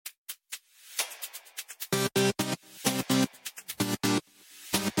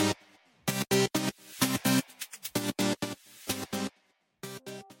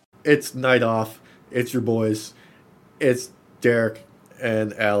It's night off. It's your boys. It's Derek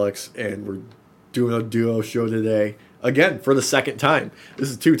and Alex, and we're doing a duo show today. Again, for the second time. This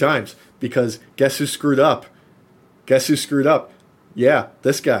is 2 times because guess who screwed up? Guess who screwed up? Yeah,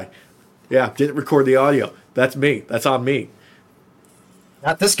 this guy. Yeah, didn't record the audio. That's me. That's on me.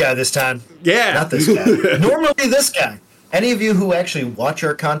 Not this guy this time. Yeah. Not this guy. Normally this guy. Any of you who actually watch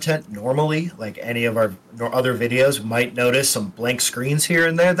our content normally, like any of our other videos, might notice some blank screens here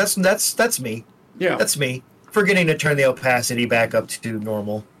and there. That's me. Yeah. That's me. Forgetting to turn the opacity back up to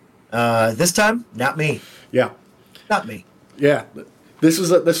normal. This time, not me. Yeah. Not me. Yeah. This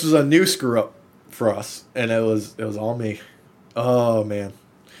was a new screw up for us, and it was all me. Oh man.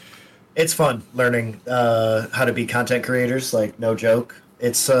 It's fun learning how to be content creators. Like, no joke.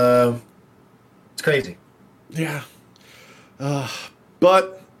 It's crazy. Yeah.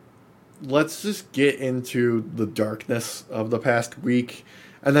 But let's just get into the darkness of the past week,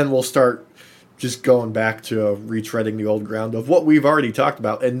 and then we'll start just going back to retreading the old ground of what we've already talked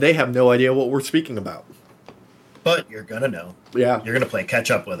about, and they have no idea what we're speaking about. But you're gonna know. Yeah. You're gonna play catch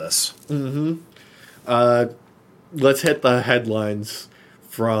up with us. Mm-hmm. Let's hit the headlines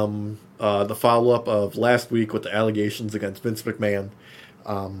from the follow-up of last week with the allegations against Vince McMahon.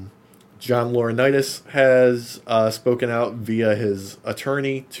 John Laurinaitis has spoken out via his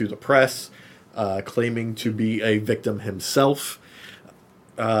attorney to the press, claiming to be a victim himself.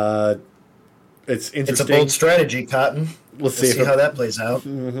 It's interesting. It's a bold strategy, Cotton. Let's see how that plays out.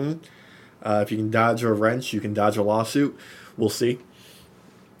 Mm-hmm. If you can dodge a wrench, you can dodge a lawsuit. We'll see.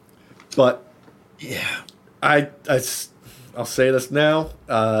 But yeah, I'll say this now.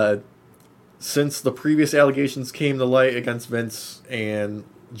 Since the previous allegations came to light against Vince and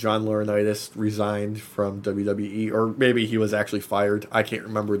John Laurinaitis resigned from WWE, or maybe he was actually fired. I can't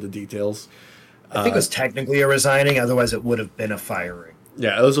remember the details. I think it was technically a resigning, otherwise it would have been a firing.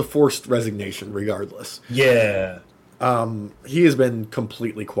 Yeah, it was a forced resignation regardless. Yeah. He has been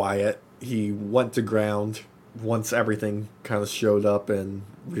completely quiet. He went to ground once everything kind of showed up and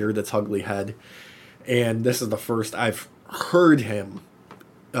reared its ugly head. And this is the first I've heard him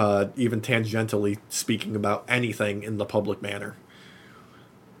even tangentially speaking about anything in the public manner.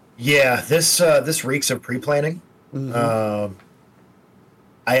 Yeah, this reeks of pre-planning. Mm-hmm.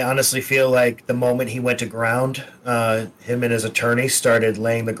 I honestly feel like the moment he went to ground, him and his attorney started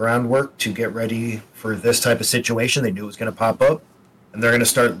laying the groundwork to get ready for this type of situation. They knew it was going to pop up, and they're going to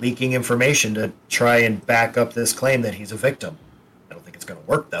start leaking information to try and back up this claim that he's a victim. I don't think it's going to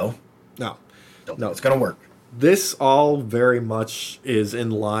work, though. No. It's going to work. This all very much is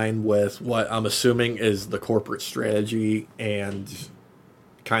in line with what I'm assuming is the corporate strategy and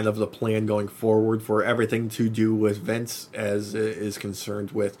kind of the plan going forward for everything to do with Vince as it is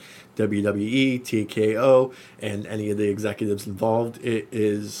concerned with WWE, TKO, and any of the executives involved. It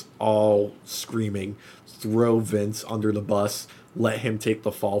is all screaming, throw Vince under the bus, let him take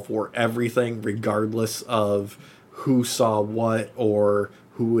the fall for everything, regardless of who saw what or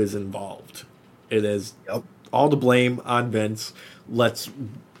who is involved. It is all the blame on Vince. Let's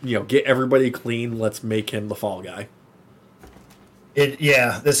get everybody clean. Let's make him the fall guy.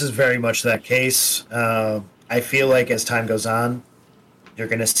 This is very much that case. I feel like as time goes on, you're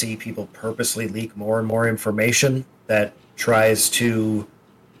going to see people purposely leak more and more information that tries to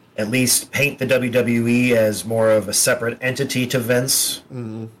at least paint the WWE as more of a separate entity to Vince.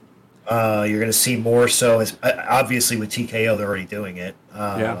 Mm-hmm. You're going to see more so, as obviously with TKO, they're already doing it.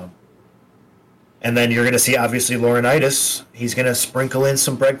 And then you're going to see, obviously, Laurinaitis. He's going to sprinkle in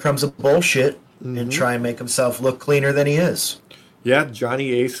some breadcrumbs of bullshit and try and make himself look cleaner than he is. Yeah,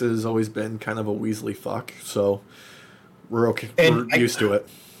 Johnny Ace has always been kind of a Weasley fuck, so we're okay. We're used to it.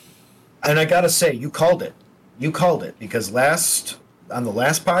 And I gotta say, you called it. You called it because on the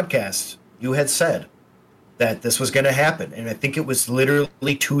last podcast, you had said that this was going to happen, and I think it was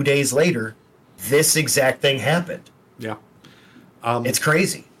literally 2 days later, this exact thing happened. Yeah, it's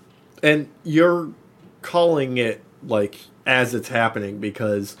crazy. And you're calling it like as it's happening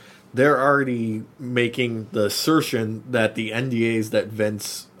because they're already making the assertion that the NDAs that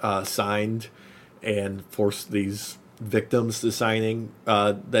Vince signed and forced these victims to signing,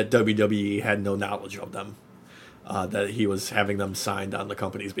 that WWE had no knowledge of them, that he was having them signed on the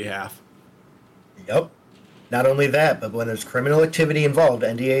company's behalf. Yep. Not only that, but when there's criminal activity involved,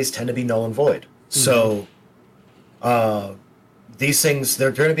 NDAs tend to be null and void. Mm-hmm. So these things,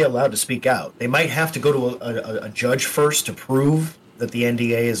 they're going to be allowed to speak out. They might have to go to a judge first to prove that the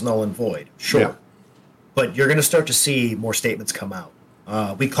NDA is null and void. Sure. Yeah. But you're going to start to see more statements come out.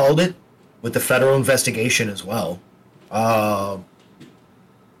 We called it with the federal investigation as well.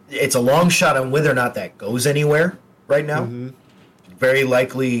 It's a long shot on whether or not that goes anywhere right now. Mm-hmm. very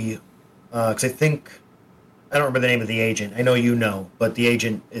likely, because I think I don't remember the name of the agent. I know you know, but the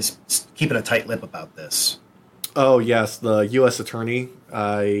agent is keeping a tight lip about this. Oh yes, the U.S. attorney.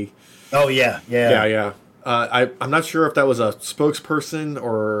 I Oh yeah, Yeah, yeah. yeah. I'm not sure if that was a spokesperson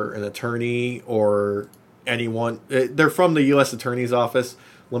or an attorney or anyone. They're from the U.S. Attorney's Office.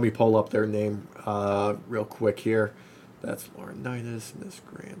 Let me pull up their name real quick here. That's Laurinaitis, Miss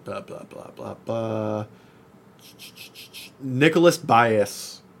Grant, blah, blah, blah, blah, blah. Nicholas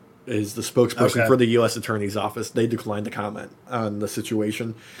Bias is the spokesperson Okay. for the U.S. Attorney's Office. They declined to comment on the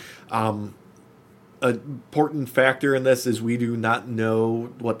situation. An important factor in this is we do not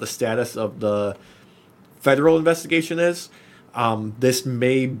know what the status of the federal investigation is. This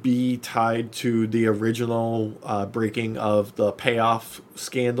may be tied to the original breaking of the payoff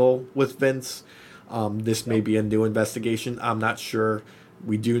scandal with Vince. This may Yep. be a new investigation. I'm not sure.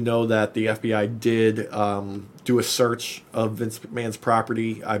 We do know that the FBI did do a search of Vince McMahon's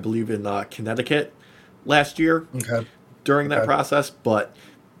property, I believe in Connecticut last year Okay. during that Okay. process, but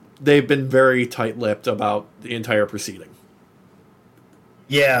they've been very tight-lipped about the entire proceeding.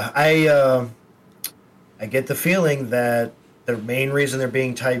 Yeah, I get the feeling that the main reason they're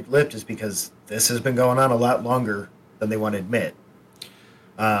being tight-lipped is because this has been going on a lot longer than they want to admit.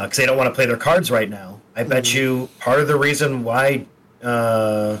 Because they don't want to play their cards right now. I bet Mm-hmm. you part of the reason why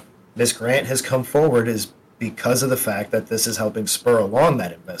Miss Grant has come forward is because of the fact that this is helping spur along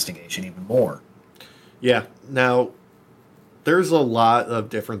that investigation even more. Yeah. Now, there's a lot of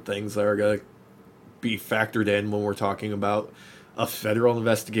different things that are going to be factored in when we're talking about a federal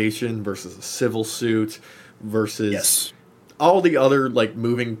investigation versus a civil suit versus Yes. all the other like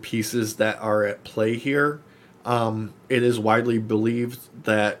moving pieces that are at play here. It is widely believed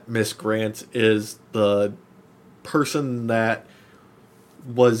that Miss Grant is the person that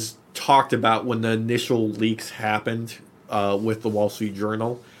was talked about when the initial leaks happened with the Wall Street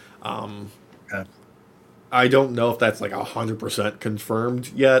Journal. Um, Okay. I don't know if that's like 100%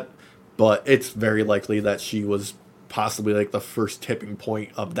 confirmed yet, but it's very likely that she was possibly like the first tipping point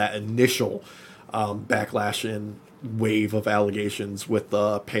of that initial backlash and wave of allegations with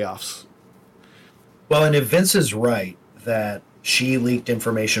the payoffs. Well, and if Vince is right that she leaked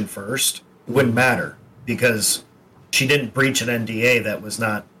information first, it wouldn't Hmm. matter because she didn't breach an NDA that was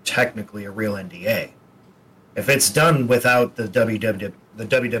not technically a real NDA. If it's done without the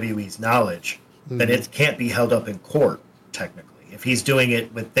WWE's knowledge, then Hmm. it can't be held up in court technically. If he's doing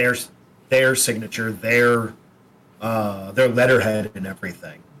it with their signature, their letterhead and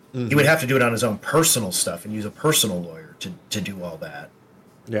everything, he would Hmm. have to do it on his own personal stuff and use a personal lawyer to do all that.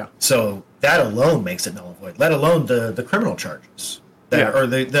 Yeah. So that alone makes it null and void. Let alone the criminal charges that Yeah. or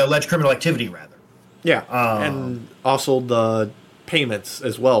the alleged criminal activity rather. Yeah. Um, And also the payments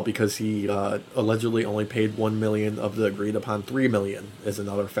as well, because he allegedly only paid 1 million of the agreed upon 3 million is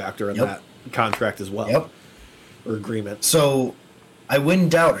another factor in yep, that contract as well, yep. or agreement. So I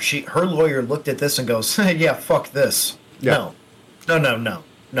wouldn't doubt her lawyer looked at this and goes, yeah, fuck this. Yeah. No, no, no, no,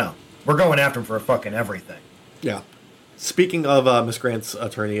 no. We're going after him for fucking everything. Yeah. Speaking of Miss Grant's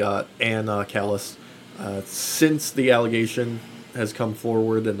attorney, Ann Callis, since the allegation has come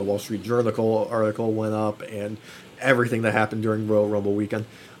forward and the Wall Street Journal article went up and everything that happened during Royal Rumble weekend,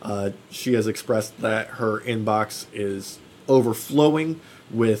 she has expressed that her inbox is overflowing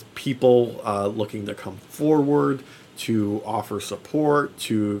with people looking to come forward to offer support,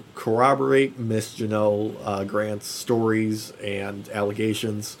 to corroborate Miss Janelle Grant's stories and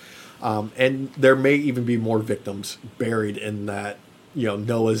allegations. And there may even be more victims buried in that,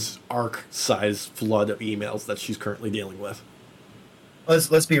 Noah's Ark size flood of emails that she's currently dealing with.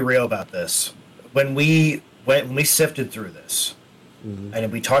 Let's be real about this. When we sifted through this, Hmm.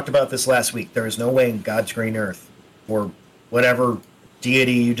 and we talked about this last week, there is no way in God's green earth or whatever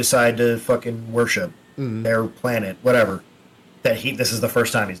deity you decide to fucking worship, Hmm. their planet, whatever, that this is the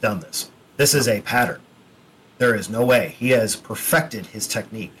first time he's done this. This No. is a pattern. There is no way. He has perfected his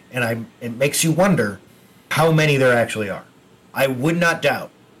technique. And it makes you wonder how many there actually are. I would not doubt,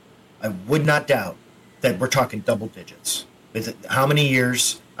 I would not doubt that we're talking double digits. With how many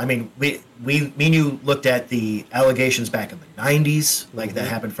years? I mean, me and you looked at the allegations back in the 90s, like that Hmm.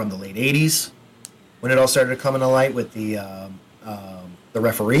 happened from the late 80s, when it all started coming to light with the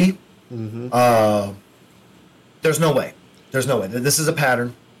referee. Hmm. Uh, there's no way. There's no way. This is a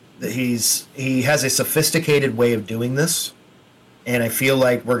pattern. That he has a sophisticated way of doing this, and I feel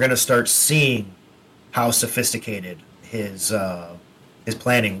like we're gonna start seeing how sophisticated his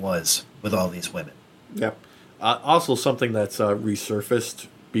planning was with all these women. Yeah. Also, something that's resurfaced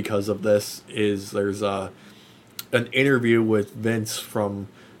because of this is there's an interview with Vince from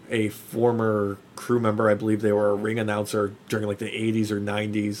a former crew member. I believe they were a ring announcer during like the 80s or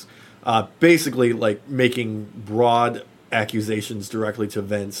 90s. Basically, like making broad accusations directly to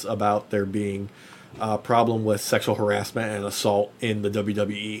Vince about there being a problem with sexual harassment and assault in the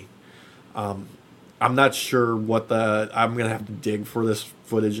WWE. I'm not sure what I'm gonna have to dig for this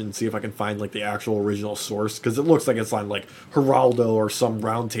footage and see if I can find like the actual original source, because it looks like it's on like Geraldo or some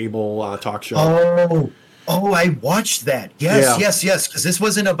roundtable talk show. Oh, I watched that. Yeah. Yes. Because this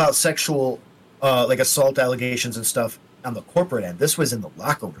wasn't about sexual, like assault allegations and stuff on the corporate end. This was in the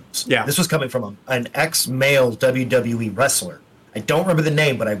locker rooms. Yeah. This was coming from an ex-male WWE wrestler. I don't remember the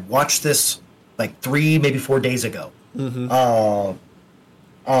name, but I watched this like 3, maybe 4 days ago. Yeah,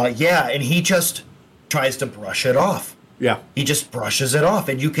 and he just tries to brush it off. Yeah. He just brushes it off,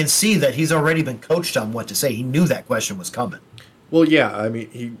 and you can see that he's already been coached on what to say. He knew that question was coming. Well, yeah, I mean,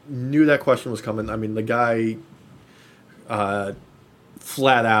 he knew that question was coming. I mean, the guy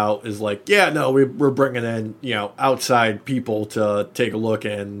flat out is like, yeah, no, we're bringing in, outside people to take a look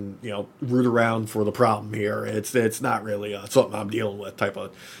and, root around for the problem here. It's not really something I'm dealing with type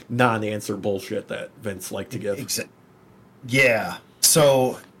of non-answer bullshit that Vince liked to give. Yeah.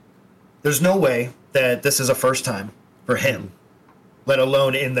 So there's no way that this is a first time for him, let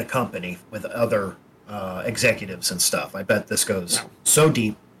alone in the company with other executives and stuff. I bet this goes so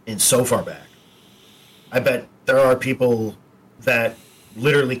deep and so far back. I bet there are people that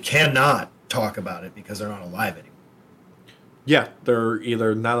literally cannot talk about it because they're not alive anymore. Yeah, they're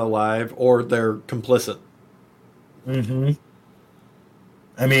either not alive or they're complicit. I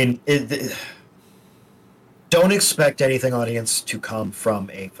mean, don't expect anything, audience, to come from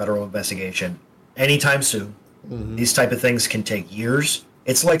a federal investigation anytime soon. These type of things can take years.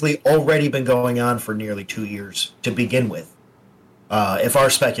 It's likely already been going on for nearly 2 years to begin with, if our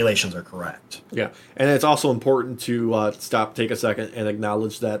speculations are correct. Yeah, and it's also important to take a second, and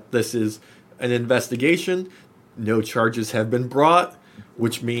acknowledge that this is an investigation. No charges have been brought,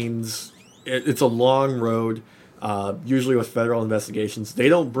 which means it's a long road. Usually with federal investigations, they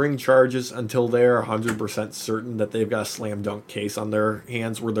don't bring charges until they're 100% certain that they've got a slam dunk case on their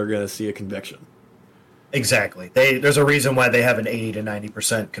hands where they're going to see a conviction. Exactly. There's a reason why they have an 80 to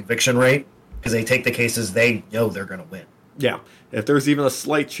 90% conviction rate, because they take the cases they know they're going to win. Yeah. If there's even a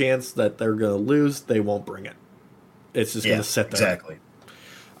slight chance that they're going to lose, they won't bring it. It's just going to sit there. Exactly.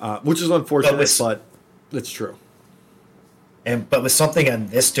 Which is unfortunate, but it's true. But with something on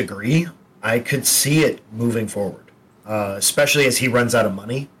this degree, I could see it moving forward, especially as he runs out of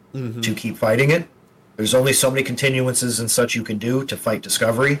money to keep fighting it. There's only so many continuances and such you can do to fight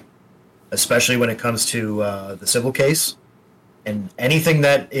Discovery, especially when it comes to the civil case. And anything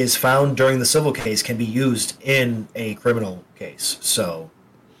that is found during the civil case can be used in a criminal case. So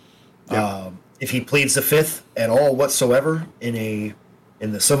if he pleads the fifth at all whatsoever in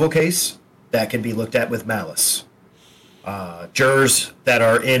the civil case, that can be looked at with malice. Jurors that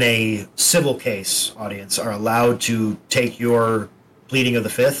are in a civil case, audience, are allowed to take your pleading of the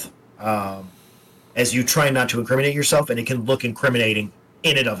fifth as you try not to incriminate yourself, and it can look incriminating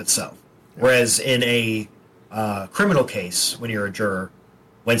in and of itself. Whereas in a criminal case, when you're a juror,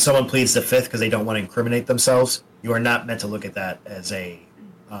 when someone pleads the fifth because they don't want to incriminate themselves, you are not meant to look at that as a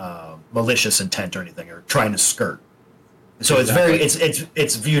malicious intent or anything, or trying to skirt. So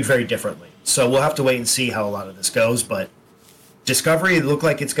it's viewed very differently. So we'll have to wait and see how a lot of this goes. But Discovery looked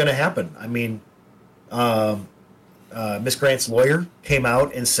like it's going to happen. I mean, Miss Grant's lawyer came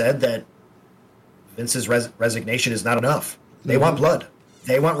out and said that Vince's resignation is not enough. They want blood.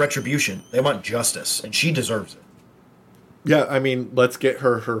 They want retribution. They want justice, and she deserves it. Yeah, I mean, let's get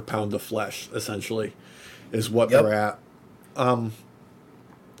her pound of flesh, essentially, is what they're at.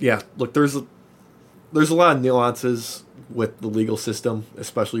 Yeah, look, there's a lot of nuances with the legal system,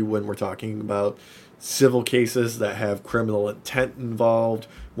 especially when we're talking about civil cases that have criminal intent involved,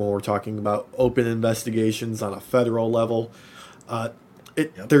 when we're talking about open investigations on a federal level.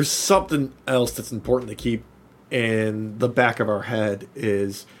 There's something else that's important to keep in the back of our head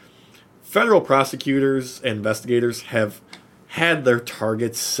is federal prosecutors and investigators have had their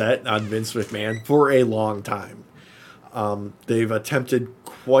targets set on Vince McMahon for a long time. They've attempted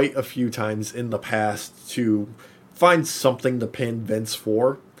quite a few times in the past to find something to pin Vince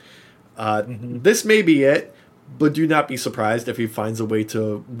for. This may be it, but do not be surprised if he finds a way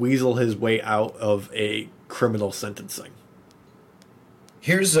to weasel his way out of a criminal sentencing.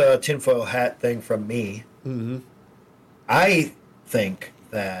 Here's a tinfoil hat thing from me. I think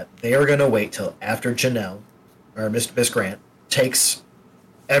that they are going to wait till after Janelle, or Miss Grant, takes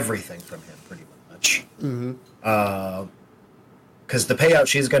everything from him, pretty much. because the payout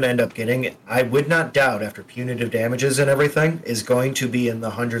she's going to end up getting, I would not doubt, after punitive damages and everything, is going to be in the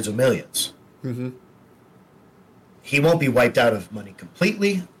hundreds of millions. Mm-hmm. He won't be wiped out of money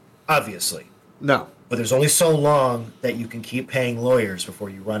completely, obviously. No. But there's only so long that you can keep paying lawyers before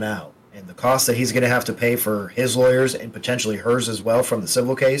you run out. And the cost that he's going to have to pay for his lawyers and potentially hers as well from the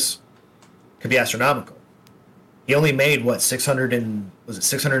civil case could be astronomical. He only made, what,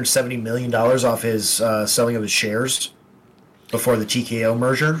 $670 million off his selling of his shares before the TKO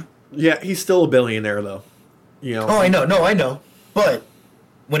merger? Yeah, he's still a billionaire, though. You know. Oh, I know. No, I know. But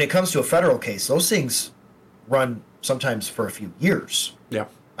when it comes to a federal case, those things run sometimes for a few years. Yeah.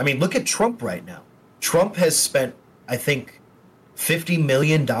 I mean, look at Trump right now. Trump has spent, I think, $50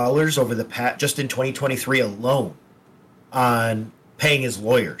 million over the past, just in 2023 alone, on paying his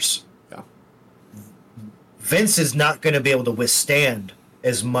lawyers. Yeah. Vince is not going to be able to withstand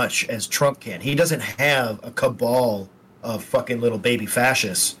as much as Trump can. He doesn't have a cabal of fucking little baby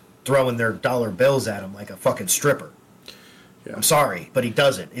fascists throwing their dollar bills at him like a fucking stripper. Yeah. I'm sorry, but he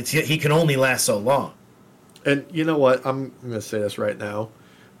doesn't. He can only last so long. And you know what? I'm going to say this right now.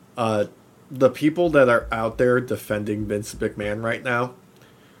 The people that are out there defending Vince McMahon right now,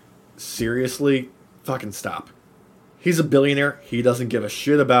 seriously, fucking stop. He's a billionaire. He doesn't give a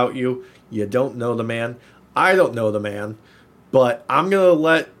shit about you. You don't know the man. I don't know the man. But I'm going to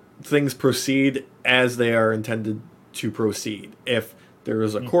let things proceed as they are intended to proceed. If there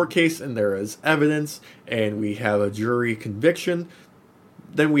is a court case and there is evidence and we have a jury conviction,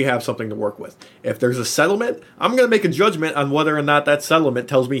 then we have something to work with. If there's a settlement, I'm going to make a judgment on whether or not that settlement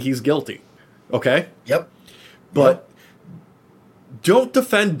tells me he's guilty. Okay? Yep. But don't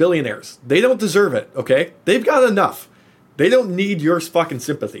defend billionaires. They don't deserve it, okay? They've got enough. They don't need your fucking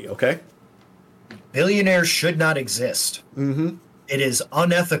sympathy, okay? Billionaires should not exist. Mm-hmm. It is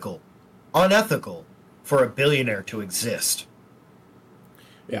unethical for a billionaire to exist.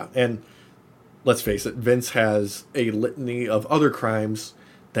 Yeah, and let's face it, Vince has a litany of other crimes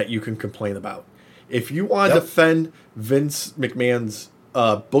that you can complain about. If you want to defend Vince McMahon's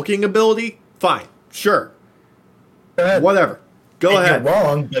booking ability, fine, sure, go ahead. Whatever, go ahead. You're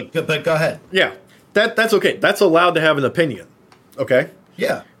wrong, but go ahead. Yeah, that's okay. That's allowed to have an opinion, okay?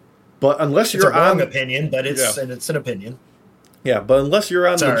 Yeah, but unless it's you're a wrong opinion, but it's an opinion. Yeah, but unless you're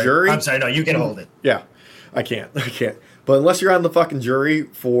on the jury, I'm sorry, no, you can hold it. Yeah, I can't. But unless you're on the fucking jury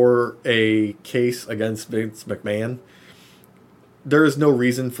for a case against Vince McMahon, there is no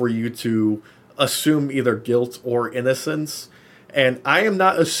reason for you to assume either guilt or innocence. And I am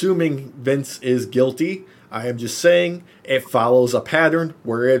not assuming Vince is guilty. I am just saying it follows a pattern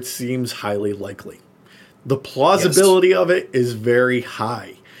where it seems highly likely. The plausibility of it is very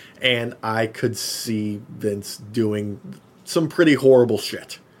high. And I could see Vince doing some pretty horrible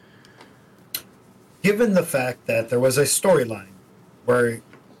shit. Given the fact that there was a storyline where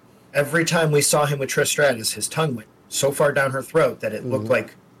every time we saw him with Trish Stratus, his tongue went so far down her throat that it looked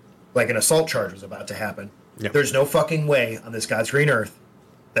like an assault charge was about to happen. Yep. There's no fucking way on this God's green earth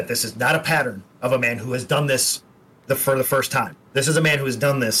that this is not a pattern of a man who has done this for the first time. This is a man who has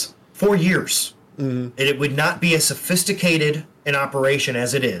done this for years. Mm-hmm. It would not be as sophisticated an operation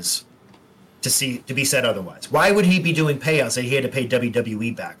as it is to be said otherwise. Why would he be doing payouts that he had to pay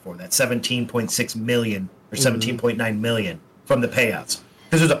WWE back for, that $17.6 million or $17.9 million from the payouts?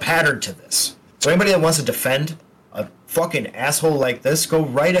 Because there's a pattern to this. So anybody that wants to defend a fucking asshole like this, go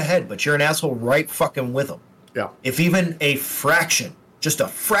right ahead, but you're an asshole right fucking with him. Yeah. If even a fraction, just a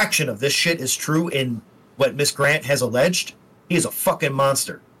fraction of this shit is true in what Miss Grant has alleged, he is a fucking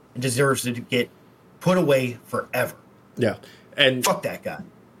monster and deserves to get put away forever. Yeah. And fuck that guy.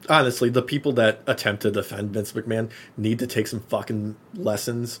 Honestly, the people that attempt to defend Vince McMahon need to take some fucking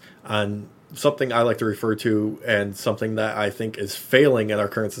lessons on something I like to refer to and something that I think is failing in our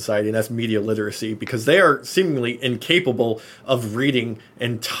current society, and that's media literacy, because they are seemingly incapable of reading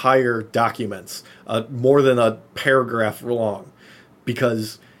entire documents, more than a paragraph long.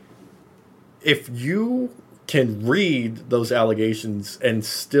 Because if you can read those allegations and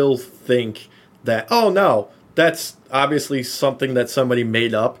still think that, oh no, that's obviously something that somebody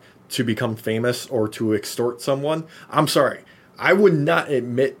made up to become famous or to extort someone, I'm sorry. I would not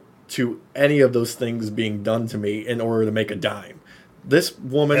admit to any of those things being done to me in order to make a dime. This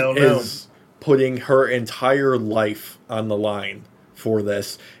woman is putting her entire life on the line for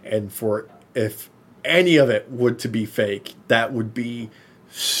this, and for if any of it would to be fake, that would be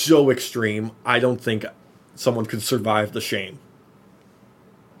so extreme. I don't think someone could survive the shame.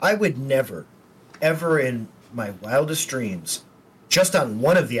 I would never, ever in my wildest dreams, just on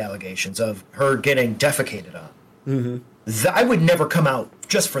one of the allegations of her getting defecated on, I would never come out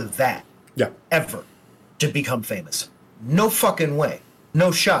just for that. Yeah. Ever to become famous. No fucking way.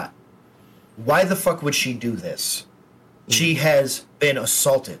 No shot. Why the fuck would she do this? She has been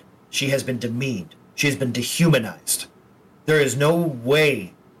assaulted. She has been demeaned. She has been dehumanized. There is no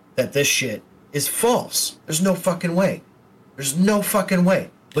way that this shit is false. There's no fucking way. There's no fucking way.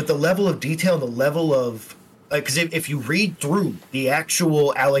 With the level of detail, the level of... Because if you read through the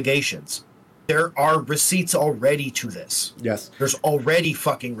actual allegations, there are receipts already to this. Yes. There's already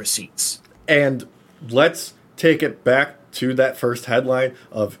fucking receipts. And let's take it back to that first headline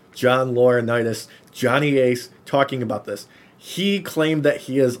of John Laurinaitis, Johnny Ace, talking about this. He claimed that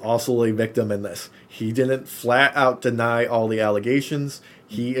he is also a victim in this. He didn't flat out deny all the allegations.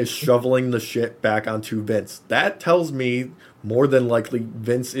 He is shoveling the shit back onto Vince. That tells me more than likely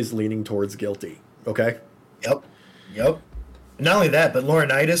Vince is leaning towards guilty. Okay? Yep. Not only that, but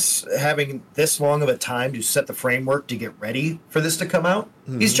Laurinaitis having this long of a time to set the framework to get ready for this to come out,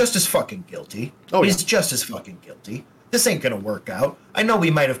 he's just as fucking guilty. He's just as fucking guilty. This ain't gonna work out. I know we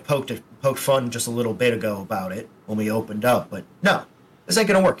might have poked fun just a little bit ago about it when we opened up, but no, this ain't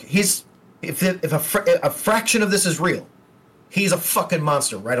gonna work. If a fraction of this is real, he's a fucking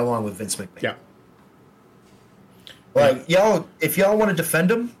monster right along with Vince McMahon. Yeah. Like, y'all, if y'all want to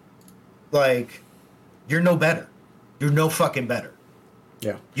defend him, like, you're no better. You're no fucking better.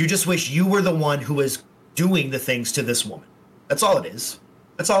 Yeah. You just wish you were the one who was doing the things to this woman. That's all it is.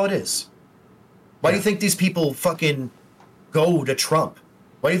 That's all it is. Why do you think these people fucking go to Trump?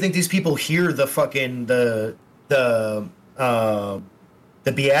 Why do you think these people hear the fucking the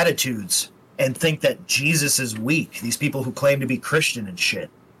Beatitudes and think that Jesus is weak? These people who claim to be Christian and shit.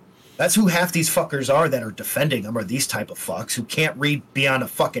 That's who half these fuckers are that are defending him, are these type of fucks who can't read beyond a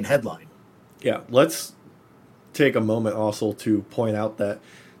fucking headline. Yeah, let's take a moment also to point out that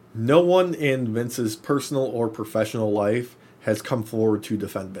no one in Vince's personal or professional life has come forward to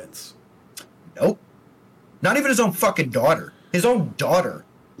defend Vince. Nope. Not even his own fucking daughter. His own daughter.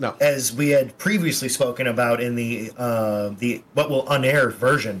 No. As we had previously spoken about in the what will unair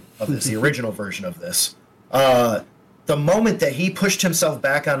version of this, the original version of this. The moment that he pushed himself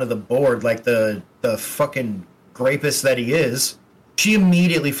back onto the board like the fucking rapist that he is, she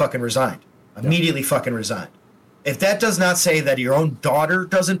immediately fucking resigned. Immediately fucking resigned. If that does not say that your own daughter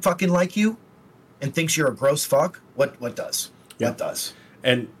doesn't fucking like you and thinks you're a gross fuck, what does? Yeah. What does?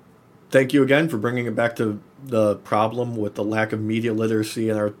 And thank you again for bringing it back to the problem with the lack of media literacy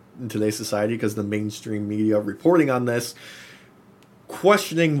in today's society, because the mainstream media reporting on this,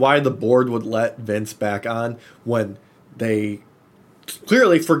 questioning why the board would let Vince back on when they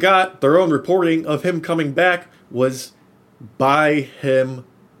clearly forgot their own reporting of him coming back was by him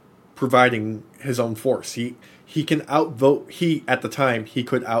providing his own force. He can outvote, at the time, he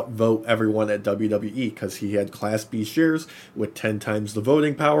could outvote everyone at WWE because he had Class B shares with 10 times the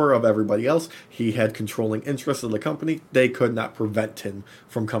voting power of everybody else. He had controlling interest in the company. They could not prevent him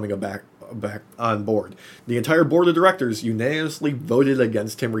from coming back on board. The entire board of directors unanimously voted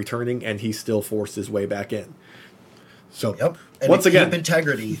against him returning, and he still forced his way back in. So, once again,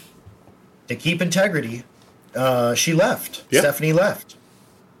 to keep integrity, she left. Yeah. Stephanie left.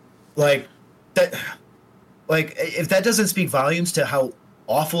 Like that. Like, if that doesn't speak volumes to how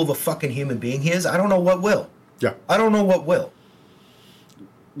awful of a fucking human being he is, I don't know what will. Yeah. I don't know what will.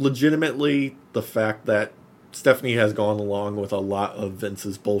 Legitimately, the fact that Stephanie has gone along with a lot of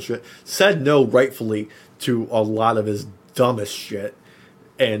Vince's bullshit, said no rightfully to a lot of his dumbest shit,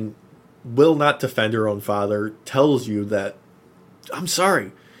 and will not defend her own father, tells you that, I'm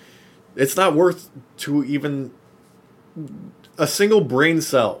sorry, it's not worth to even... A single brain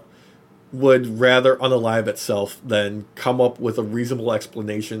cell would rather unalive itself than come up with a reasonable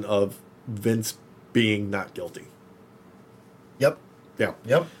explanation of Vince being not guilty. Yep. Yeah.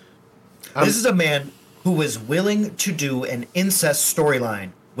 Yep. This is a man who was willing to do an incest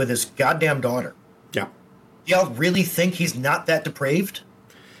storyline with his goddamn daughter. Yeah. Y'all really think he's not that depraved?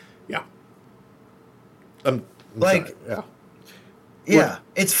 Yeah. Like, sorry. Yeah. Yeah,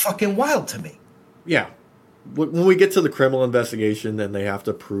 it's fucking wild to me. Yeah. When we get to the criminal investigation and they have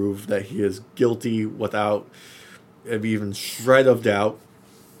to prove that he is guilty without even shred of doubt,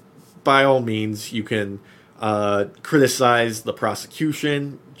 by all means, you can criticize the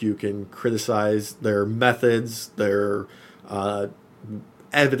prosecution, you can criticize their methods, their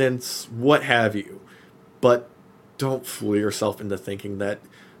evidence, what have you. But don't fool yourself into thinking that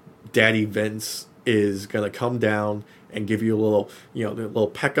Daddy Vince is going to come down and give you a little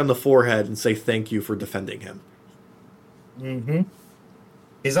peck on the forehead and say thank you for defending him. Mm-hmm.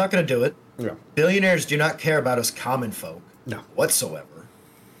 He's not going to do it. Yeah. Billionaires do not care about us common folk. No. Whatsoever.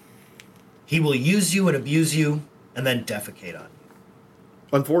 He will use you and abuse you and then defecate on you.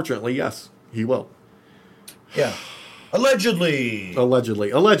 Unfortunately, yes, he will. Yeah. Allegedly.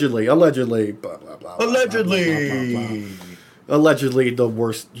 Allegedly, blah, blah, blah, blah, blah, blah, blah, blah, blah. Allegedly. Allegedly the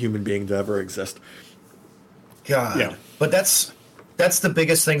worst human being to ever exist. God. Yeah. But that's the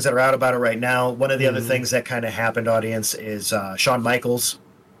biggest things that are out about it right now. One of the other things that kind of happened, audience, is Shawn Michaels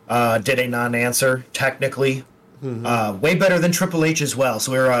did a non-answer, technically. Way better than Triple H as well.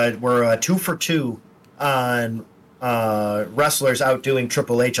 So we're 2 for 2 on wrestlers outdoing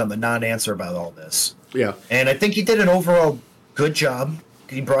Triple H on the non-answer about all this. Yeah. And I think he did an overall good job.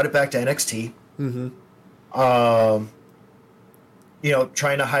 He brought it back to NXT.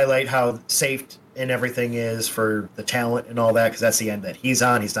 Trying to highlight how safe and everything is for the talent and all that, because that's the end that he's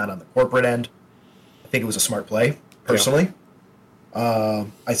on. He's not on the corporate end. I think it was a smart play, personally. Yeah.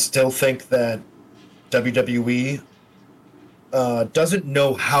 I still think that WWE doesn't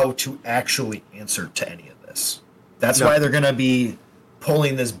know how to actually answer to any of this. That's why they're going to be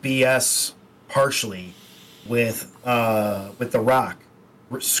pulling this BS partially with The Rock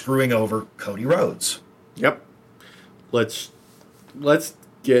screwing over Cody Rhodes. Yep. Let's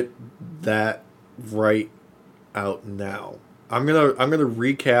get that right out now. I'm gonna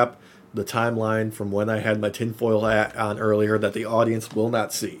recap the timeline from when I had my tinfoil hat on earlier that the audience will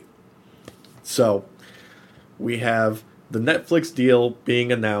not see. So we have the Netflix deal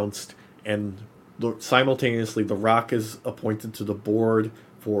being announced, and simultaneously The Rock is appointed to the board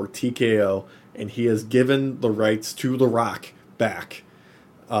for TKO, and he has given the rights to The Rock back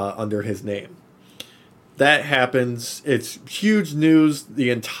under his name. That happens. It's huge news.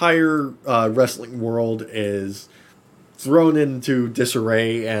 The entire wrestling world is thrown into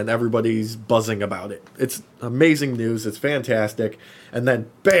disarray, and everybody's buzzing about it. It's amazing news. It's fantastic. And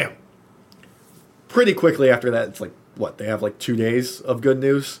then, bam! Pretty quickly after that, it's like, what? They have like 2 days of good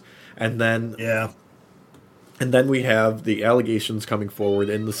news? And then... Yeah. And then we have the allegations coming forward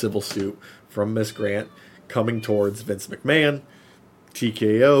in the civil suit from Miss Grant coming towards Vince McMahon.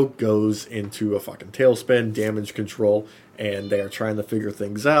 TKO goes into a fucking tailspin, damage control, and they are trying to figure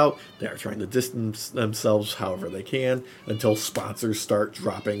things out. They are trying to distance themselves however they can until sponsors start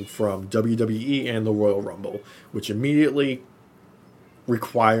dropping from WWE and the Royal Rumble, which immediately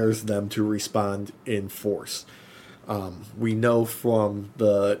requires them to respond in force. We know from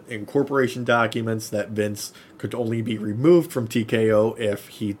the incorporation documents that Vince could only be removed from TKO if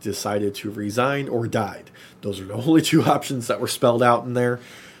he decided to resign or died. Those are the only two options that were spelled out in there.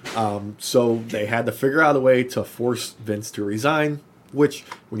 So they had to figure out a way to force Vince to resign, which,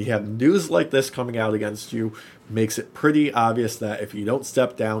 when you have news like this coming out against you, makes it pretty obvious that if you don't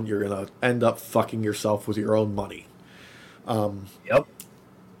step down, you're going to end up fucking yourself with your own money. Yep.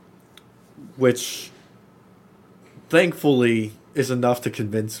 Which... thankfully, is enough to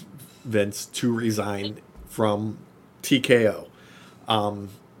convince Vince to resign from TKO.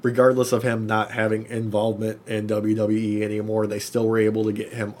 Regardless of him not having involvement in WWE anymore, they still were able to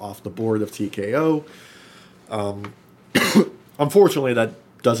get him off the board of TKO. Unfortunately, that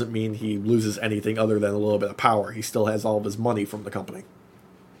doesn't mean he loses anything other than a little bit of power. He still has all of his money from the company.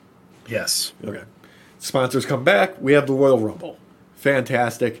 Yes. Okay. Sponsors come back. We have the Royal Rumble.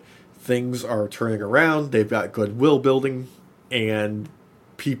 Fantastic. Things are turning around. They've got goodwill building, and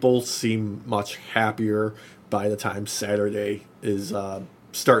people seem much happier by the time Saturday is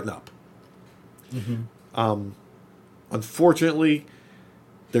starting up. Unfortunately,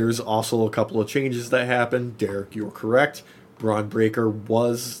 there's also a couple of changes that happened. Derek, you're correct. Braun Breaker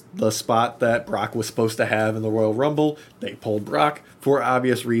was the spot that Brock was supposed to have in the Royal Rumble. They pulled Brock for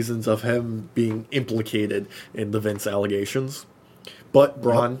obvious reasons of him being implicated in the Vince allegations. But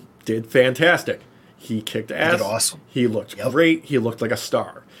Braun did fantastic. He kicked ass. He did awesome. He looked great. He looked like a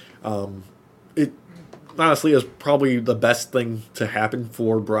star. It honestly is probably the best thing to happen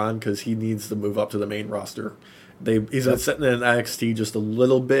for Braun, because he needs to move up to the main roster. He's been sitting in NXT just a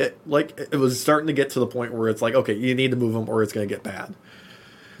little bit. Like, it was starting to get to the point where it's like, okay, you need to move him or it's going to get bad.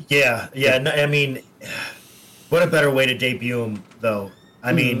 Yeah. I mean, what a better way to debut him, though.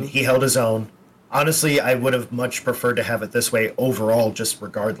 I mean, he held his own. Honestly, I would have much preferred to have it this way overall, just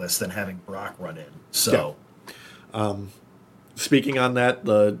regardless, than having Brock run in. So, speaking on that,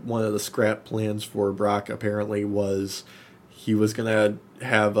 one of the scrap plans for Brock apparently was he was going to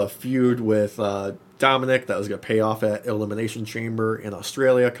have a feud with Dominic that was going to pay off at Elimination Chamber in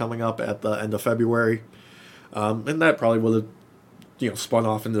Australia coming up at the end of February. And that probably would have spun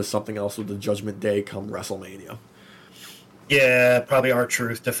off into something else with the Judgment Day come WrestleMania. Yeah, probably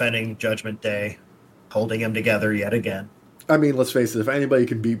R-Truth defending Judgment Day, holding him together yet again. I mean, let's face it, if anybody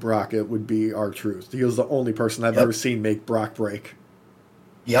can beat Brock, it would be R-Truth. He was the only person I've ever seen make Brock break.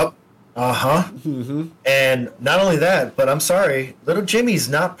 Yep. And not only that, but I'm sorry, little Jimmy's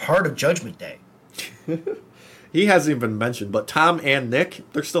not part of Judgment Day. he hasn't even been mentioned, but Tom and Nick,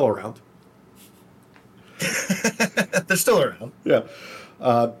 they're still around. They're still around. Yeah.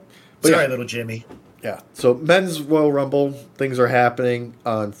 Sorry, little Jimmy. Yeah. So men's Royal Rumble, things are happening.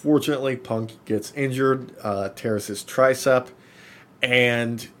 Unfortunately, Punk gets injured, tears his tricep,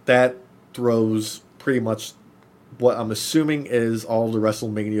 and that throws pretty much what I'm assuming is all the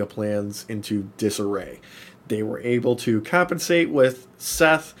WrestleMania plans into disarray. They were able to compensate with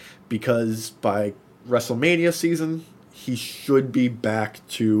Seth because by WrestleMania season, he should be back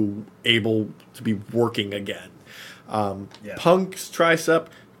to able to be working again. Punk's tricep,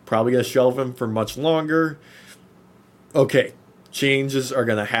 probably going to shelve him for much longer. Okay, changes are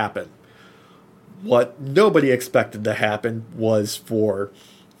going to happen. What nobody expected to happen was for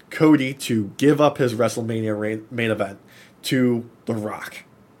Cody to give up his WrestleMania main event to The Rock.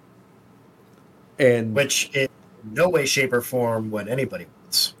 And which in no way, shape, or form what anybody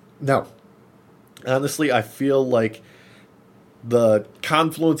wants. No. Honestly, I feel like the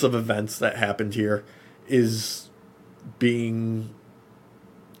confluence of events that happened here is being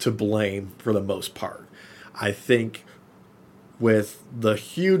to blame for the most part. I think with the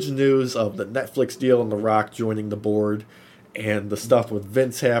huge news of the Netflix deal and The Rock joining the board and the stuff with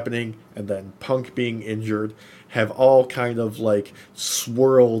Vince happening and then Punk being injured have all kind of like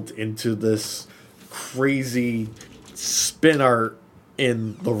swirled into this crazy spin art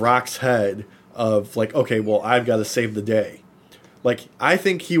in The Rock's head of like, okay, well, I've got to save the day. Like, I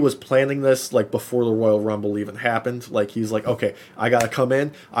think he was planning this like before the Royal Rumble even happened. Like, he's like, okay, I got to come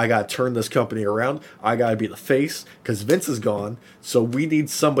in. I got to turn this company around. I got to be the face because Vince is gone. So we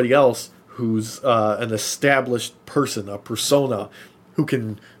need somebody else who's an established person, a persona, who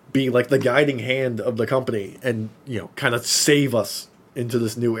can be like the guiding hand of the company and, you know, kind of save us into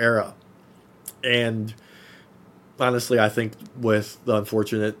this new era. And honestly, I think with the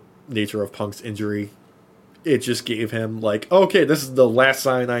unfortunate nature of Punk's injury, it just gave him like, okay, this is the last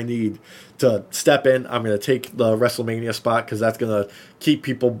sign I need to step in. I'm going to take the WrestleMania spot because that's going to keep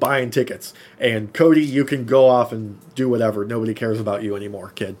people buying tickets. And Cody, you can go off and do whatever. Nobody cares about you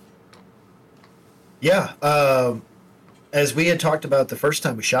anymore, kid. Yeah. As we had talked about the first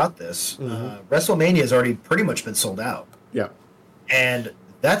time we shot this, WrestleMania has already pretty much been sold out. Yeah. And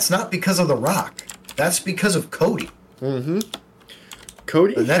that's not because of The Rock. That's because of Cody.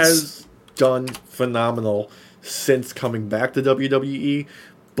 Cody has done phenomenal since coming back to WWE,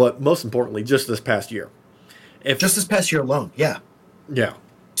 but most importantly, just this past year. Just this past year alone, yeah. Yeah.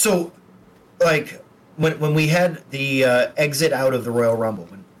 So, like, when we had the exit out of the Royal Rumble,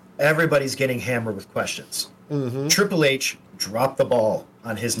 when everybody's getting hammered with questions, Triple H dropped the ball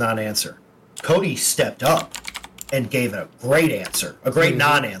on his non-answer. Cody stepped up and gave a great answer, a great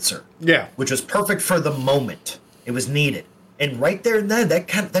non-answer. Yeah. Which was perfect for the moment. It was needed. And right there and then,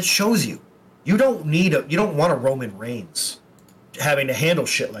 that shows you. You don't want a Roman Reigns having to handle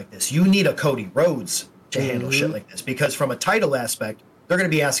shit like this. You need a Cody Rhodes to handle shit like this. Because from a title aspect, they're going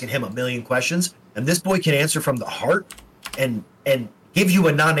to be asking him a million questions. And this boy can answer from the heart and give you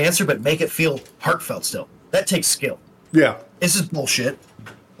a non-answer, but make it feel heartfelt still. That takes skill. Yeah. This is bullshit.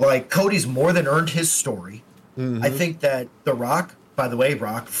 Like, Cody's more than earned his story. I think that The Rock, by the way,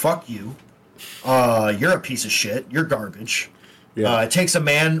 Rock, fuck you. You're a piece of shit. You're garbage. Yeah. It takes a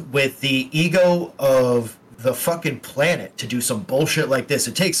man with the ego of the fucking planet to do some bullshit like this.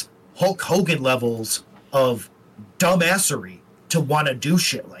 It takes Hulk Hogan levels of dumbassery to want to do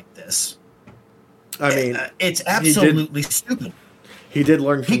shit like this. I mean, it's absolutely stupid. He did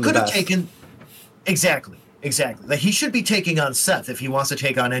learn from He could have taken... Exactly. Like, he should be taking on Seth if he wants to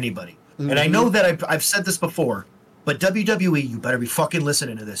take on anybody. And I know that I've said this before, but WWE, you better be fucking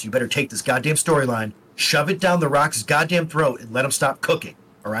listening to this. You better take this goddamn storyline, shove it down The Rock's goddamn throat, and let him stop cooking.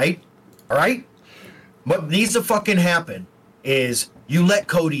 All right? What needs to fucking happen is you let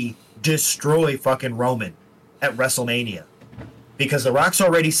Cody destroy fucking Roman at WrestleMania. Because The Rock's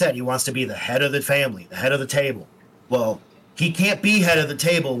already said he wants to be the head of the family, the head of the table. Well, he can't be head of the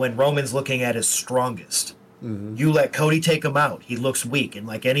table when Roman's looking at his strongest. You let Cody take him out. He looks weak. And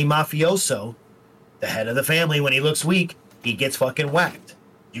like any mafioso, the head of the family, when he looks weak, he gets fucking whacked.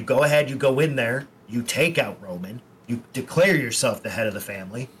 You go ahead, you go in there, you take out Roman, you declare yourself the head of the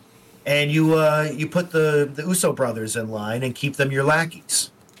family, and you put the Uso brothers in line and keep them your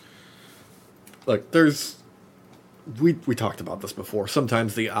lackeys. Look, we talked about this before.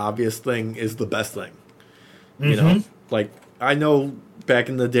 Sometimes the obvious thing is the best thing. You know? Like, I know back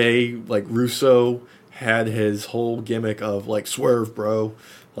in the day, like, Russo had his whole gimmick of like, swerve, bro.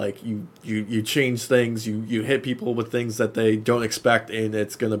 Like, you change things, you hit people with things that they don't expect, and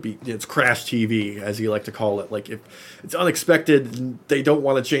it's crash TV, as he like to call it. Like, if it's unexpected, they don't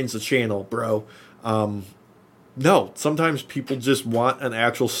want to change the channel, bro. No, sometimes people just want an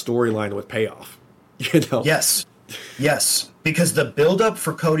actual storyline with payoff. You know? Yes. Yes. Because the build-up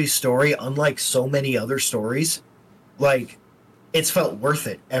for Cody's story, unlike so many other stories, like, it's felt worth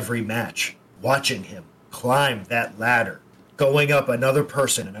it every match. Watching him climb that ladder, going up another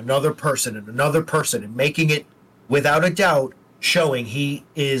person and another person and another person, and making it, without a doubt, showing he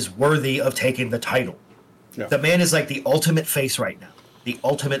is worthy of taking the title. Yeah. The man is like the ultimate face right now. The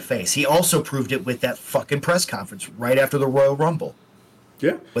ultimate face. He also proved it with that fucking press conference right after the Royal Rumble.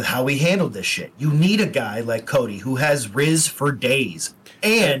 Yeah. With how he handled this shit. You need a guy like Cody who has Riz for days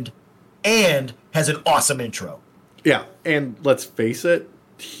and has an awesome intro. Yeah, and let's face it,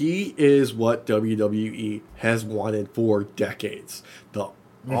 he is what WWE has wanted for decades. The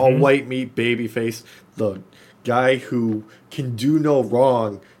all-white meat babyface, the guy who can do no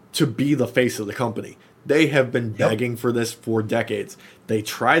wrong to be the face of the company. They have been begging for this for decades. They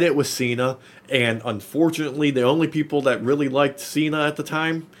tried it with Cena, and unfortunately, the only people that really liked Cena at the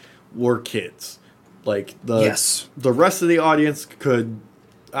time were kids. Like, the rest of the audience could...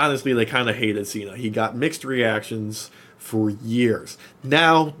 Honestly, they kind of hated Cena. He got mixed reactions for years.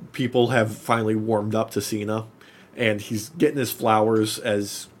 Now, people have finally warmed up to Cena, and he's getting his flowers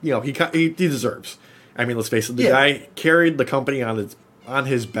as, you know, he deserves. I mean, let's face it, the guy carried the company on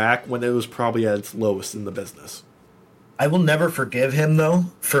his back when it was probably at its lowest in the business. I will never forgive him, though,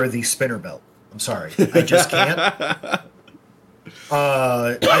 for the spinner belt. I'm sorry. I just can't.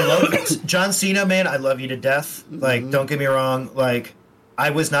 I love John Cena, man. I love you to death. Like, don't get me wrong. Like, I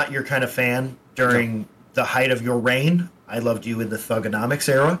was not your kind of fan during the height of your reign. I loved you in the Thugonomics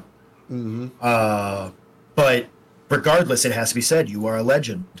era. But regardless, it has to be said, you are a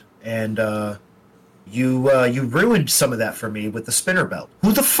legend. And you ruined some of that for me with the spinner belt.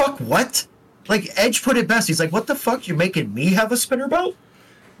 Who the fuck, what? Like, Edge put it best. He's like, what the fuck? You're making me have a spinner belt?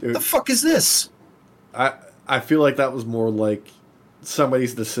 Dude, the fuck is this? I feel like that was more like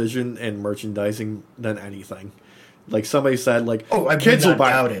somebody's decision and merchandising than anything. Like, somebody said, like, kids will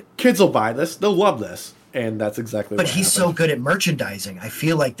buy it. Kids will buy this. They'll love this. And that's exactly what happened. But he's so good at merchandising. I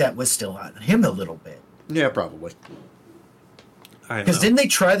feel like that was still on him a little bit. Yeah, probably. Because didn't they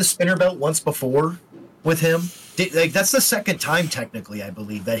try the spinner belt once before with him? That's the second time, technically, I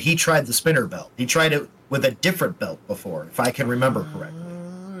believe, that he tried the spinner belt. He tried it with a different belt before, if I can remember correctly.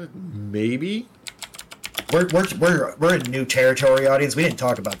 Maybe? We're in new territory, audience. We didn't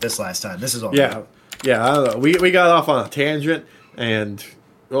talk about this last time. This is all right. Yeah, I don't know. We got off on a tangent, and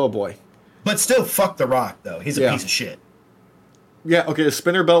oh boy. But still, fuck The Rock, though. He's a piece of shit. Yeah, okay, the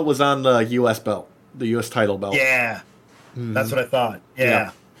spinner belt was on the U.S. belt, the U.S. title belt. Yeah, that's what I thought.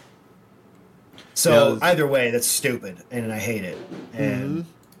 Yeah. So, either way, that's stupid, and I hate it. And,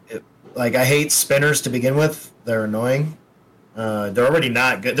 I hate spinners to begin with. They're annoying. They're already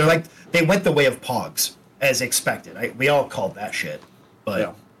not good. They're like, they went the way of Pogs, as expected. We all called that shit. But...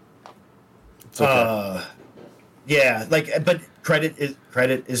 Yeah. Okay. But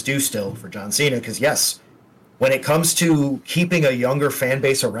credit is due still for John Cena, because yes, when it comes to keeping a younger fan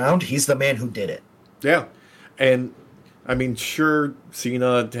base around, he's the man who did it. Yeah, and I mean, sure,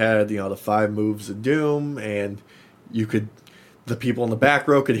 Cena had the 5 moves of doom, and the people in the back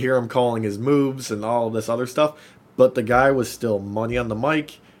row could hear him calling his moves and all of this other stuff, but the guy was still money on the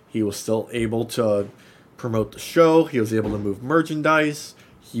mic. He was still able to promote the show. He was able to move merchandise.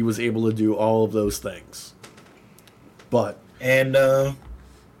 He was able to do all of those things. But... And,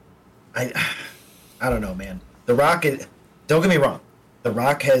 I don't know, man. The Rock is... Don't get me wrong. The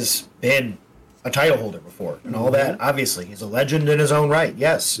Rock has been a title holder before and all that. Obviously, he's a legend in his own right.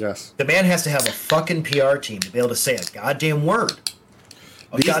 Yes. The man has to have a fucking PR team to be able to say a goddamn word.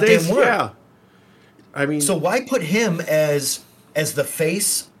 These days, word. Yeah. I mean... So why put him as the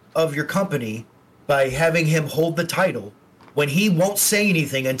face of your company by having him hold the title when he won't say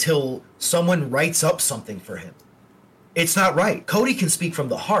anything until someone writes up something for him? It's not right. Cody can speak from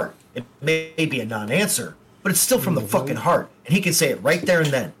the heart. It may be a non-answer, but it's still from the fucking heart. And he can say it right there and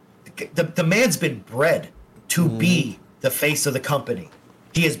then. The man's been bred to be the face of the company.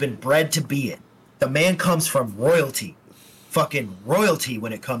 He has been bred to be it. The man comes from royalty. Fucking royalty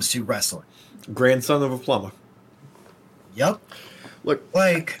when it comes to wrestling. Grandson of a plumber. Yep. Look,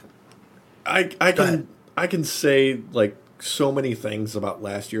 like... I can say, like, so many things about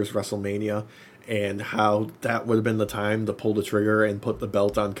last year's WrestleMania and how that would have been the time to pull the trigger and put the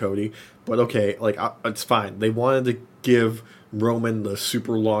belt on Cody. But okay, like, it's fine. They wanted to give Roman the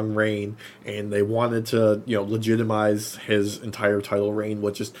super long reign, and they wanted to, legitimize his entire title reign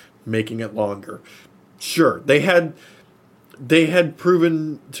with just making it longer. Sure, they had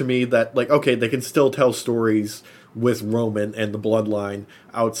proven to me that, like, okay, they can still tell stories with Roman and the bloodline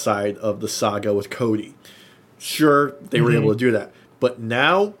outside of the saga with Cody. Sure, they were able to do that. But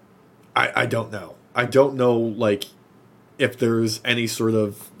now, I don't know. I don't know, like, if there's any sort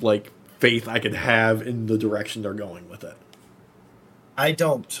of, like, faith I could have in the direction they're going with it. I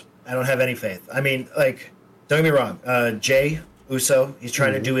don't have any faith. I mean, like, don't get me wrong. Jay Uso, he's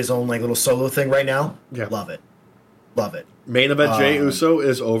trying to do his own, like, little solo thing right now. Yeah. Love it. Love it. Main event Jay Uso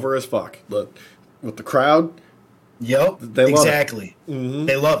is over as fuck. But with the crowd, yep, they love exactly. It. Mm-hmm.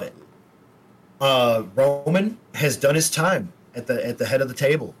 They love it. Roman has done his time at the head of the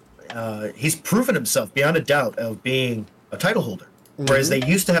table. He's proven himself beyond a doubt of being a title holder. Whereas they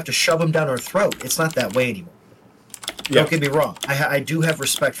used to have to shove him down our throat. It's not that way anymore. Don't get me wrong. I do have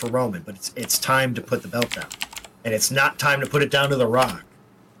respect for Roman, but it's time to put the belt down. And it's not time to put it down to The Rock.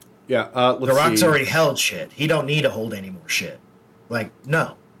 Yeah, The Rock's already held shit. He don't need to hold any more shit. Like,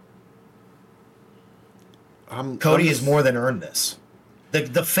 no. Cody has more than earned this.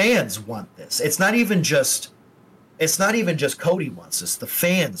 The fans want this. It's not even just Cody wants this. The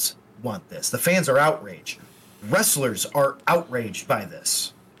fans want this. The fans are outraged. Wrestlers are outraged by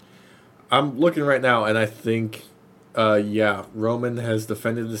this. I'm looking right now, and I think, Roman has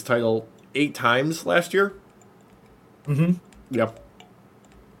defended his title 8 times last year. Mm-hmm. Yep.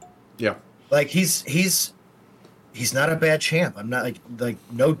 Yeah. Like, he's not a bad champ. I'm not like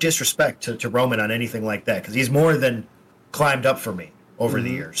no disrespect to Roman on anything like that, because he's more than climbed up for me over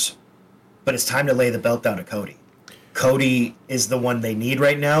the years. But it's time to lay the belt down to Cody. Cody is the one they need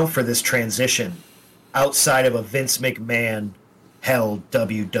right now for this transition outside of a Vince McMahon held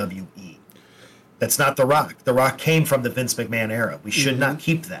WWE. That's not The Rock. The Rock came from the Vince McMahon era. We should not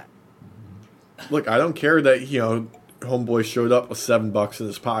keep that. Look, I don't care that, Homeboy showed up with $7 in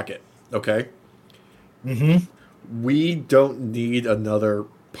his pocket. Okay? Mm-hmm. We don't need another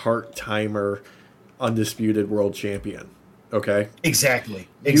part-timer undisputed world champion. Okay? Exactly.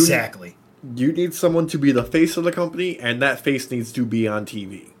 You need someone to be the face of the company, and that face needs to be on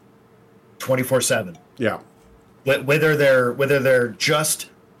TV. 24/7. Yeah. Whether they're just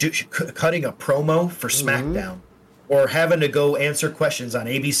cutting a promo for SmackDown or having to go answer questions on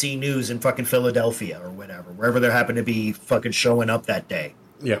ABC News in fucking Philadelphia or whatever, wherever they happen to be fucking showing up that day.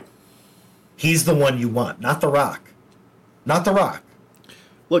 Yeah. He's the one you want, not The Rock. Not The Rock.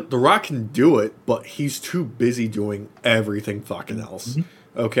 Look, The Rock can do it, but he's too busy doing everything fucking else.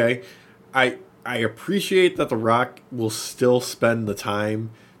 Okay? I appreciate that The Rock will still spend the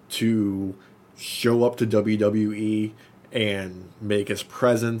time to show up to WWE and make his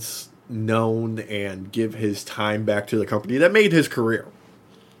presence known and give his time back to the company that made his career.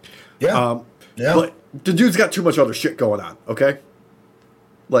 Yeah. But the dude's got too much other shit going on, okay?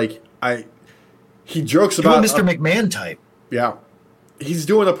 Like, he jokes about Mr. McMahon type. Yeah. He's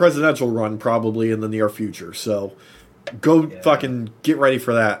doing a presidential run probably in the near future, so go fucking get ready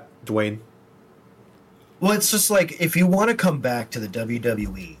for that, Dwayne. Well, it's just like, if you want to come back to the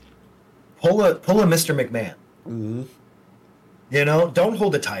WWE, pull a Mr. McMahon. Mm-hmm. Don't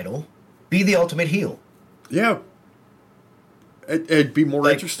hold the title. Be the ultimate heel. Yeah. It'd be more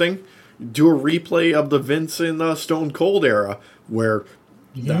interesting. Do a replay of the Vince and Stone Cold era where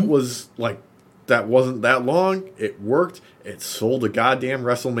that wasn't that long. It worked. It sold a goddamn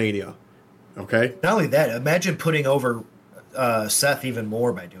WrestleMania. Okay? Not only that, imagine putting over Seth even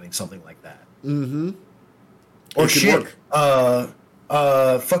more by doing something like that. Mm-hmm. Or shit. With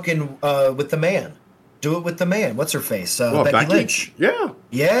the man. Do it with the man. What's her face? Becky Lynch. Yeah.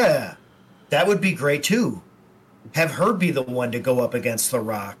 Yeah. That would be great too. Have her be the one to go up against The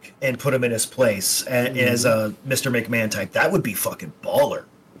Rock and put him in his place as a Mr. McMahon type. That would be fucking baller.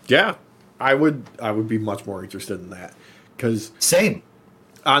 Yeah. I would be much more interested in that. Because same.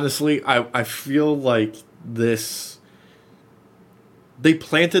 Honestly, I feel like they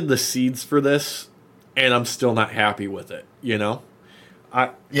planted the seeds for this, and I'm still not happy with it, Yeah.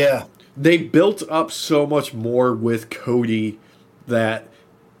 They built up so much more with Cody that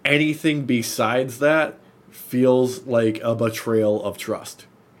anything besides that feels like a betrayal of trust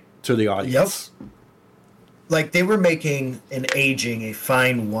to the audience. Yep. Like, they were making and aging a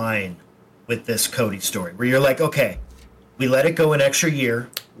fine wine with this Cody story, where you're like, okay, we let it go an extra year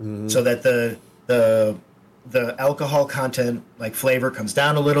so that the alcohol content, like flavor, comes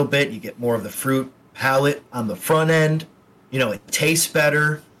down a little bit. You get more of the fruit palate on the front end. It tastes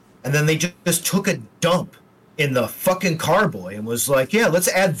better. And then they just took a dump in the fucking carboy and was like, yeah, let's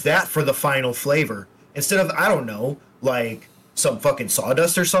add that for the final flavor. Instead of, I don't know, like some fucking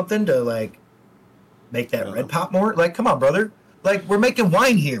sawdust or something to, like, make that red pop more. Like, come on, brother. Like, we're making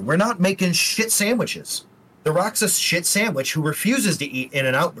wine here. We're not making shit sandwiches. The Rock's a shit sandwich who refuses to eat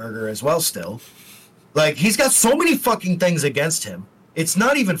In-N-Out Burger as well still. Like, he's got so many fucking things against him. It's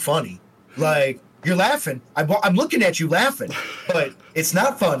not even funny. Like, You're laughing. I'm looking at you laughing, but it's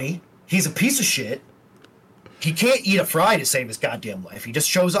not funny. He's a piece of shit. He can't eat a fry to save his goddamn life. He just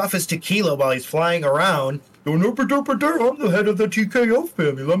shows off his tequila while he's flying around. Going, I'm the head of the TKO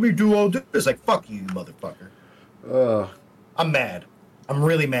family. Let me do all this. Like, fuck you, motherfucker. I'm mad. I'm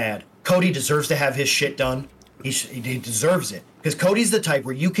really mad. Cody deserves to have his shit done. He deserves it. Because Cody's the type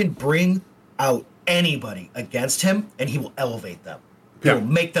where you can bring out anybody against him, and he will elevate them. He will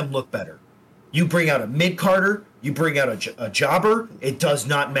make them look better. You bring out a mid-carder, you bring out a jobber, it does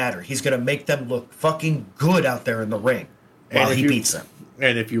not matter. He's going to make them look fucking good out there in the ring while he beats them.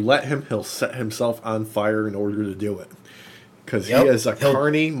 And if you let him, he'll set himself on fire in order to do it. Because he is a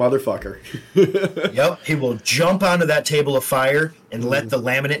carny motherfucker. Yep, he will jump onto that table of fire and let the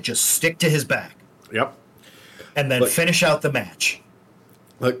laminate just stick to his back. Yep. And then finish out the match.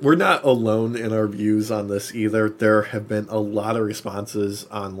 Like, we're not alone in our views on this either. There have been a lot of responses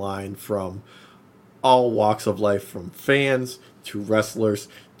online from all walks of life, from fans to wrestlers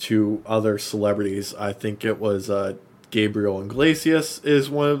to other celebrities. I think it was Gabriel Iglesias is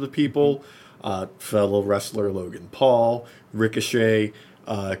one of the people, fellow wrestler Logan Paul, Ricochet,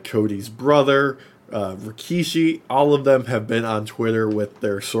 Cody's brother, Rikishi. All of them have been on Twitter with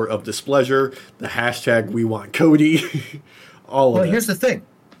their sort of displeasure, the hashtag We Want Cody. All of it. Here's the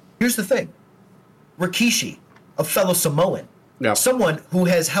thing. Rikishi, a fellow Samoan, someone who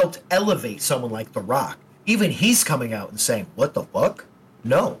has helped elevate someone like The Rock. Even he's coming out and saying, what the fuck?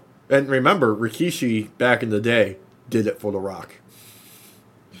 No. And remember, Rikishi, back in the day, did it for The Rock.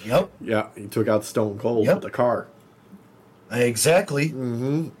 Yep. Yeah, he took out Stone Cold with the car. Exactly.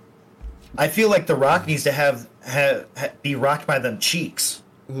 Mm-hmm. I feel like The Rock needs to be rocked by them cheeks.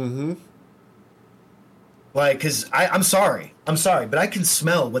 Mm-hmm. Like, because I'm sorry, but I can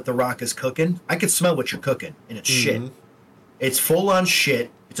smell what The Rock is cooking. I can smell what you're cooking, and it's shit. It's full-on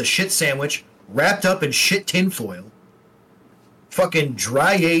shit. It's a shit sandwich wrapped up in shit tinfoil, fucking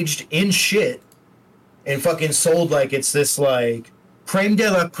dry-aged in shit, and fucking sold like it's this, like, creme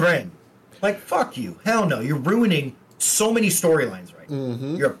de la creme. Like, fuck you. Hell no. You're ruining so many storylines right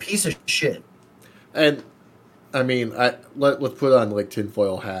now. You're a piece of shit. And, I mean, let's put on, like,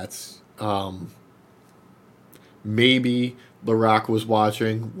 tinfoil hats. Maybe The Rock was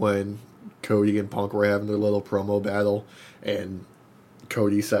watching when Cody and Punk were having their little promo battle, and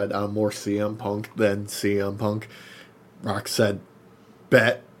Cody said, I'm more CM Punk than CM Punk. Rock said,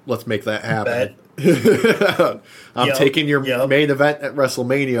 bet, let's make that happen. I'm taking your main event at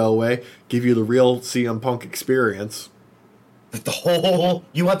WrestleMania away, give you the real CM Punk experience.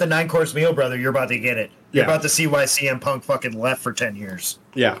 You want the 9-course meal, brother, you're about to get it. You're about to see why CM Punk fucking left for 10 years.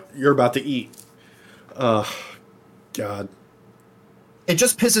 Yeah, you're about to eat. God. It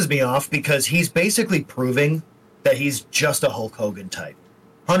just pisses me off because he's basically proving that he's just a Hulk Hogan type.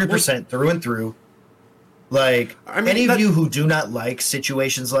 100% through and through. Like, any of you who do not like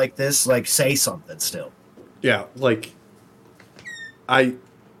situations like this, like, say something still. Yeah, like, I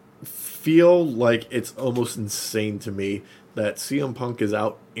feel like it's almost insane to me that CM Punk is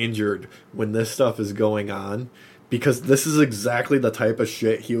out injured when this stuff is going on, because this is exactly the type of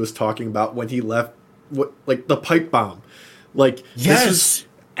shit he was talking about when he left, like, the pipe bomb. Like, this is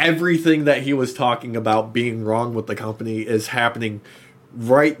everything that he was talking about being wrong with the company is happening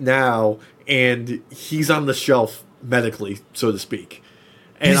right now, and he's on the shelf medically, so to speak.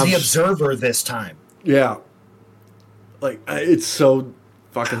 And he's the observer this time. Yeah. Like, it's so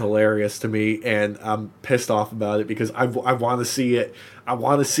fucking hilarious to me, and I'm pissed off about it because I want to see it. I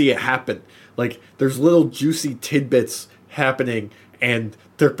want to see it happen. Like, there's little juicy tidbits happening, and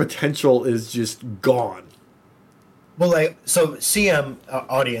their potential is just gone. Well, like, so CM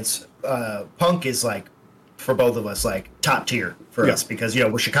audience, Punk is, like, for both of us, like, top tier for us because, you know,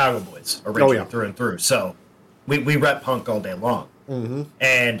 we're Chicago boys originally through and through. So we rep Punk all day long.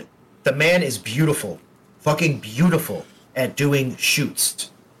 And the man is beautiful, fucking beautiful at doing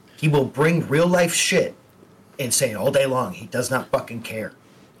shoots. He will bring real life shit and say it all day long. He does not fucking care.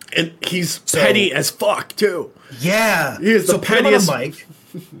 And he's petty as fuck, too. Yeah. He is the pettiest. Put him on a mic.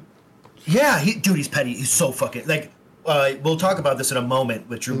 Yeah, he's petty. He's so fucking, like, we'll talk about this in a moment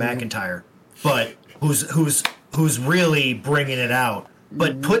with Drew McIntyre, but who's really bringing it out.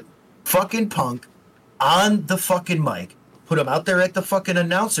 But put fucking Punk on the fucking mic, put him out there at the fucking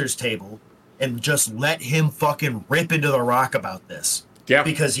announcer's table, and just let him fucking rip into The Rock about this. Yeah.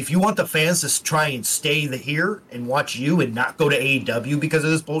 Because if you want the fans to try and stay here and watch you and not go to AEW because of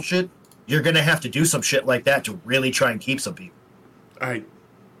this bullshit, you're going to have to do some shit like that to really try and keep some people.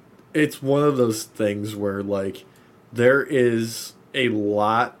 It's one of those things where, like, there is a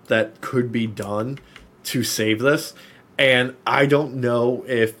lot that could be done to save this, And I don't know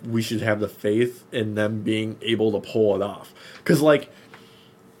if we should have the faith in them being able to pull it off. Because, like,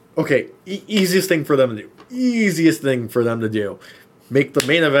 okay, easiest thing for them to do. Easiest thing for them to do. Make the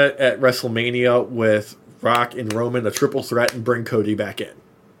main event at WrestleMania with Rock and Roman a triple threat and bring Cody back in.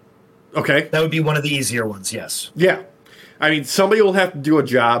 Okay? That would be one of the easier ones, yes. Yeah. I mean, somebody will have to do a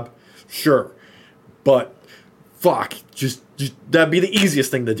job, sure. But, fuck, just that'd be the easiest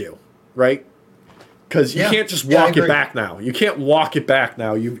thing to do, right? Because you can't just walk it back now. You can't walk it back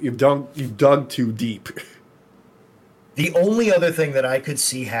now. You've dug too deep. The only other thing that I could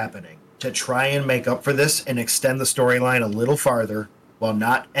see happening to try and make up for this and extend the storyline a little farther while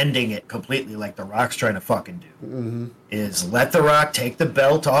not ending it completely like The Rock's trying to fucking do is let The Rock take the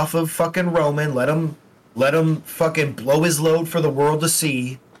belt off of fucking Roman, let him fucking blow his load for the world to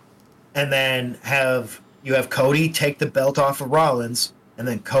see, and then you have Cody take the belt off of Rollins, and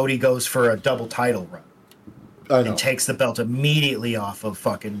then Cody goes for a double title run and takes the belt immediately off of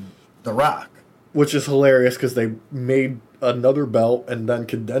fucking The Rock. Which is hilarious because they made another belt and then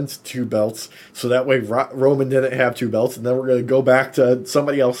condensed two belts. So that way Roman didn't have two belts. And then we're going to go back to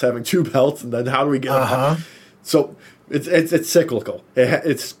somebody else having two belts. And then how do we get So it's cyclical.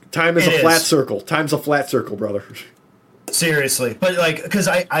 It's time is a flat circle. Time's a flat circle, brother. Seriously. But, like, because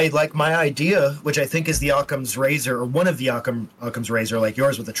I like my idea, which I think is the Occam's razor, or one of the Occam's razor, like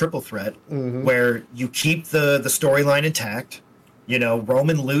yours with the triple threat, where you keep the storyline intact. You know,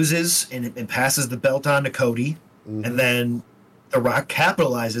 Roman loses and passes the belt on to Cody, and then The Rock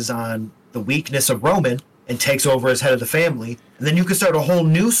capitalizes on the weakness of Roman and takes over as head of the family. And then you can start a whole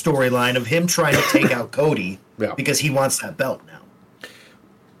new storyline of him trying to take out Cody because he wants that belt now.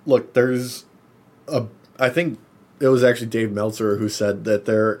 Look, I think it was actually Dave Meltzer who said that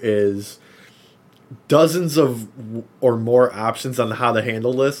there is dozens of or more options on how to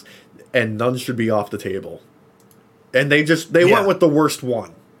handle this, and none should be off the table. And they went with the worst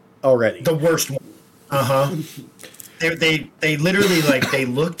one already. The worst one. They literally, like, they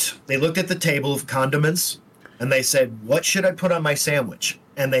looked at the table of condiments and they said, what should I put on my sandwich?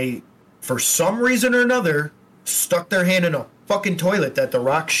 And they, for some reason or another, stuck their hand in a fucking toilet that The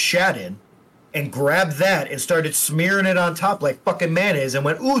Rock shat in and grabbed that and started smearing it on top like fucking mayonnaise and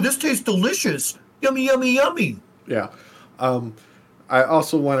went, ooh, this tastes delicious. Yummy, yummy, yummy. Yeah. I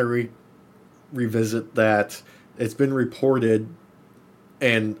also want to revisit that. It's been reported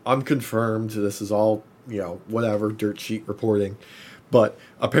and unconfirmed. This is all, whatever, dirt sheet reporting. But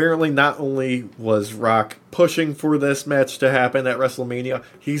apparently not only was Rock pushing for this match to happen at WrestleMania,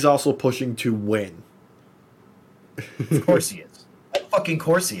 he's also pushing to win. Of course he is. Of fucking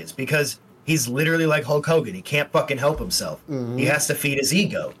course he is. Because he's literally like Hulk Hogan. He can't fucking help himself. He has to feed his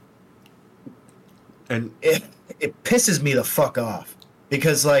ego. And it pisses me the fuck off.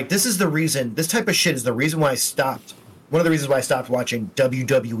 Because, like, this type of shit is the reason why one of the reasons why I stopped watching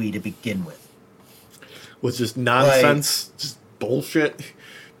WWE to begin with. Was just nonsense, just bullshit.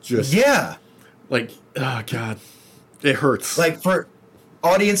 Like, oh, God. It hurts. Like, for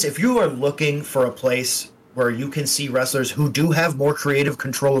audience, if you are looking for a place where you can see wrestlers who do have more creative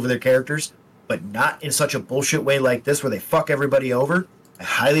control over their characters, but not in such a bullshit way like this where they fuck everybody over, I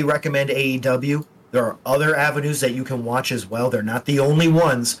highly recommend AEW. There are other avenues that you can watch as well. They're not the only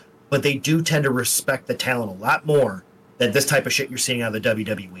ones, but they do tend to respect the talent a lot more than this type of shit you're seeing out of the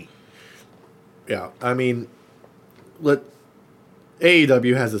WWE. Yeah, I mean,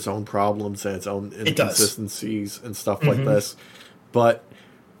 AEW has its own problems and its own inconsistencies and stuff like this. But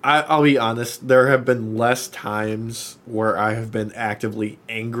I'll be honest, there have been less times where I have been actively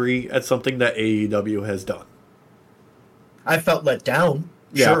angry at something that AEW has done. I felt let down,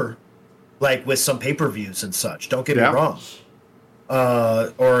 sure. Like with some pay-per-views and such. Don't get me wrong.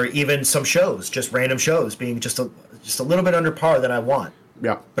 Or even some shows, just random shows, being just a little bit under par than I want.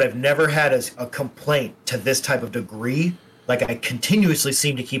 Yeah. But I've never had a complaint to this type of degree like I continuously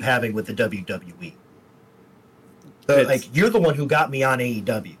seem to keep having with the WWE. So, like, you're the one who got me on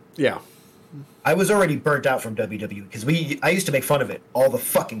AEW. Yeah. I was already burnt out from WWE because I used to make fun of it all the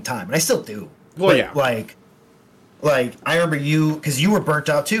fucking time, and I still do. Well, but, yeah. Like, I remember you, because you were burnt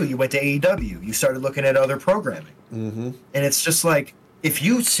out too. You went to AEW. You started looking at other programming. And it's just like, if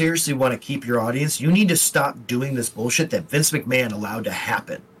you seriously want to keep your audience, you need to stop doing this bullshit that Vince McMahon allowed to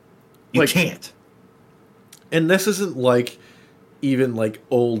happen. You can't. And this isn't like even like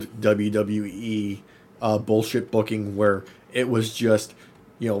old WWE bullshit booking where it was just,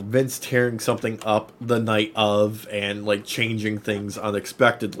 Vince tearing something up the night of and like changing things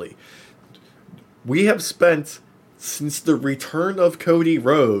unexpectedly. We have spent, since the return of Cody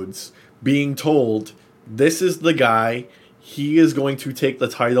Rhodes, being told this is the guy, he is going to take the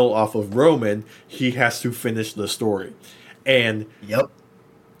title off of Roman, he has to finish the story. And Yep.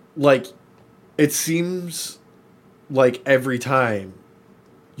 like, it seems like every time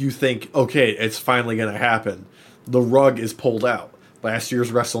you think, okay, it's finally going to happen, the rug is pulled out. Last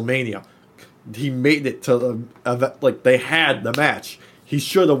year's WrestleMania, he made it to the, like, they had the match. He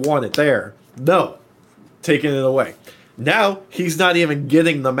should have won it there. No, taking it away. Now he's not even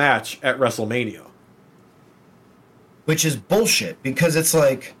getting the match at WrestleMania. Which is bullshit, because it's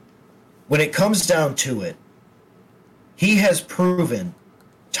like, when it comes down to it, he has proven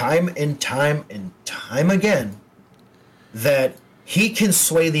time and time and time again that he can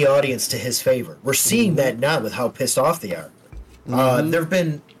sway the audience to his favor. We're seeing that now with how pissed off they are. There've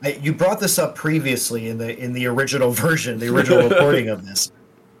been, you brought this up previously in the original version, the original recording of this,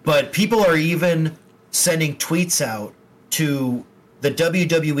 but people are even sending tweets out to the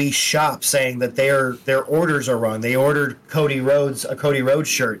WWE shop saying that their orders are wrong. They ordered a Cody Rhodes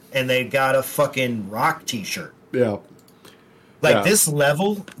shirt, and they got a fucking Rock t-shirt. Yeah. Like, this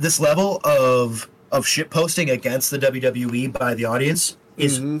level of shit posting against the WWE by the audience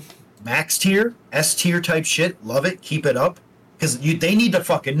is max tier, S tier type shit. Love it. Keep it up. Because they need to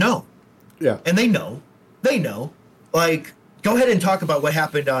fucking know. Yeah. And they know. They know. Like, go ahead and talk about what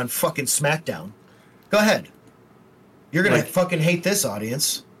happened on fucking SmackDown. Go ahead. You're gonna fucking hate this,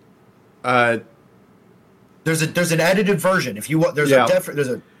 audience. There's an edited version. If you want, there's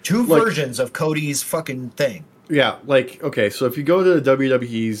two versions of Cody's fucking thing. Yeah, like, okay, so if you go to the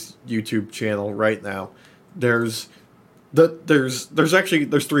WWE's YouTube channel right now, there's three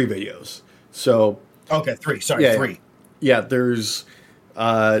videos. So okay, three. Yeah, there's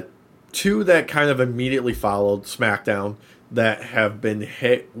two that kind of immediately followed SmackDown that have been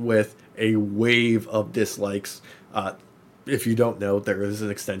hit with a wave of dislikes. If you don't know, there is an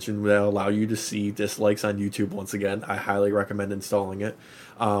extension that will allow you to see dislikes on YouTube once again. I highly recommend installing it.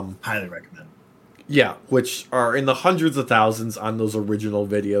 Highly recommend. Yeah, which are in the hundreds of thousands on those original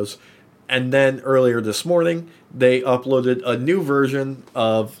videos. And then earlier this morning, they uploaded a new version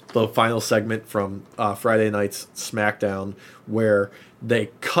of the final segment from Friday night's SmackDown, where they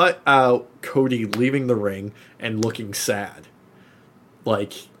cut out Cody leaving the ring and looking sad.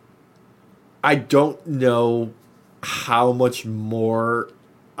 Like, I don't know how much more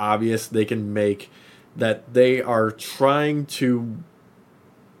obvious they can make that they are trying to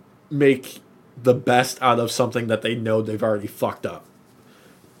make the best out of something that they know they've already fucked up.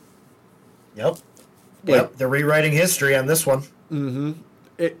 Yep. They're rewriting history on this one. Mm-hmm.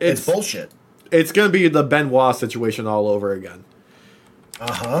 It's bullshit. It's going to be the Benoit situation all over again.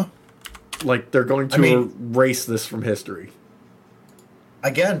 Uh-huh. Like, they're going to erase this from history.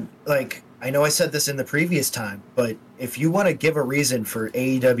 Again, like, I know I said this in the previous time, but if you want to give a reason for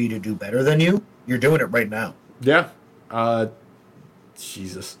AEW to do better than you, you're doing it right now. Yeah.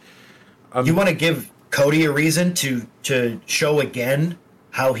 Jesus. You want to give Cody a reason to show again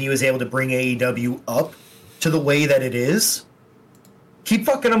how he was able to bring AEW up to the way that it is? Keep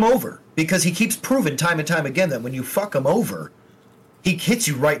fucking him over, because he keeps proving time and time again that when you fuck him over, he hits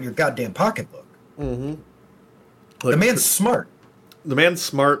you right in your goddamn pocketbook. Mm-hmm. The man's smart. The man's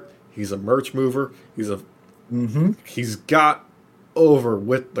smart. He's a merch mover. He's got over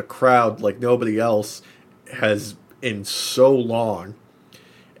with the crowd like nobody else has in so long.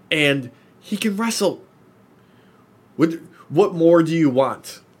 And he can wrestle. What more do you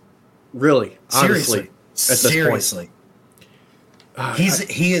want? Really, honestly, Seriously.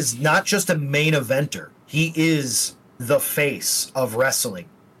 He is not just a main eventer. He is the face of wrestling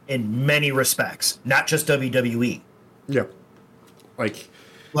in many respects, not just WWE. Yeah.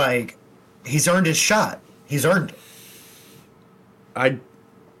 Like, he's earned his shot. He's earned it. I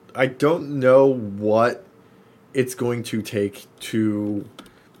don't know what it's going to take to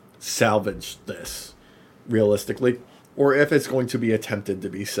salvage this realistically, or if it's going to be attempted to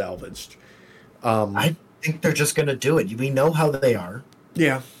be salvaged. I think they're just going to do it. We know how they are.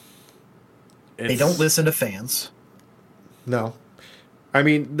 Yeah. They don't listen to fans. No. I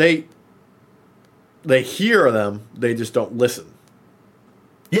mean, they hear them, they just don't listen.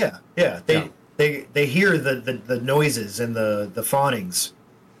 Yeah. They hear the noises and the fawnings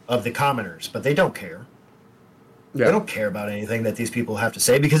of the commoners, but they don't care. Yeah. They don't care about anything that these people have to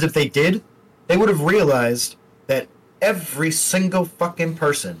say, because if they did, they would have realized that every single fucking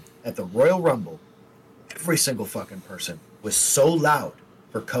person at the Royal Rumble, every single fucking person was so loud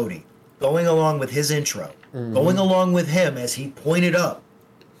for Cody, going along with his intro, going along with him as he pointed up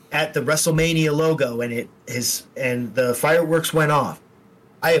at the WrestleMania logo and the fireworks went off.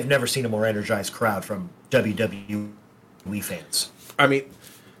 I have never seen a more energized crowd from WWE fans. I mean,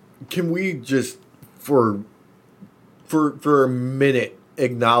 can we just, for for a minute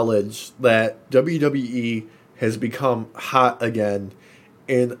acknowledge that WWE has become hot again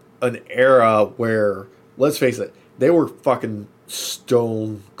in an era where, let's face it, they were fucking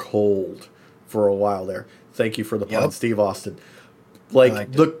stone cold for a while there. Thank you for the pun, Steve Austin. Like I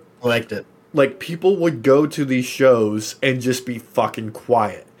liked it. Like, people would go to these shows and just be fucking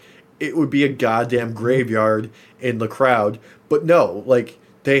quiet. It would be a goddamn graveyard in the crowd. But no, like,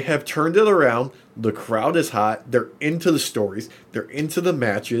 they have turned it around. The crowd is hot. They're into the stories. They're into the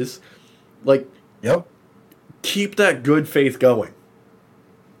matches. Like, yep. Keep that good faith going.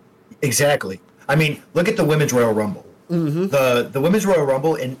 Exactly. I mean, look at the Women's Royal Rumble. Mm-hmm. The Women's Royal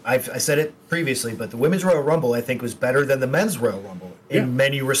Rumble, and I said it previously, but the Women's Royal Rumble, I think, was better than the Men's Royal Rumble in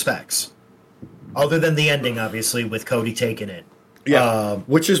many respects. Other than the ending, obviously, with Cody taking it. Yeah,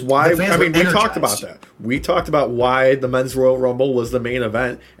 which is why, I mean, we talked about that. We talked about why the Men's Royal Rumble was the main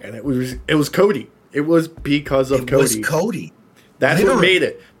event, and it was Cody. It was because of Cody. It was Cody. That's what made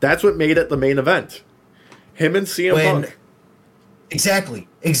it. That's what made it the main event. Him and CM Punk.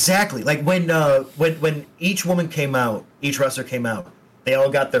 Exactly. Like when each woman came out, each wrestler came out, they all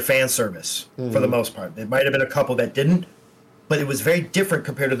got their fan service for the most part. There might have been a couple that didn't, but it was very different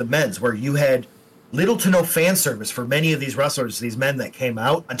compared to the men's, where you had little to no fan service for many of these wrestlers, these men that came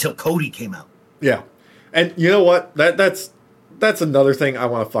out, until Cody came out. Yeah. And you know what? That's another thing I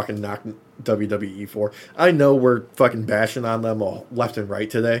want to fucking knock WWE for. I know we're fucking bashing on them all left and right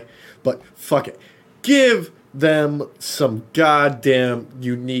today, but fuck it. Give them some goddamn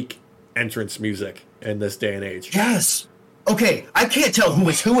unique entrance music in this day and age. Yes. Okay, I can't tell who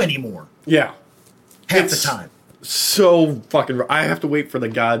is who anymore. Yeah. Half the time. So fucking... I have to wait for the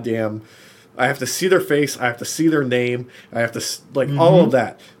goddamn... I have to see their face. I have to see their name. I have to... Like, all of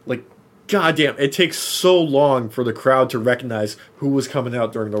that. Like, goddamn, it takes so long for the crowd to recognize who was coming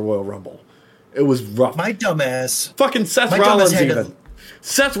out during the Royal Rumble. It was rough. My dumbass... Fucking Seth Rollins even.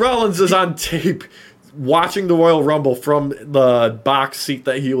 Seth Rollins is on tape watching the Royal Rumble from the box seat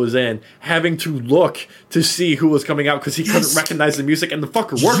that he was in, having to look to see who was coming out because he couldn't recognize the music, and the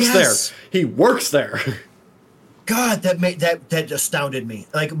fucker works there. He works there. God, that astounded me.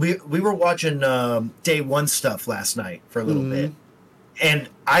 Like, we were watching day one stuff last night for a little bit, and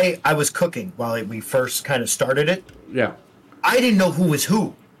I was cooking while we first kind of started it. Yeah. I didn't know who was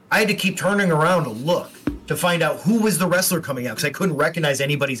who. I had to keep turning around to look to find out who was the wrestler coming out because I couldn't recognize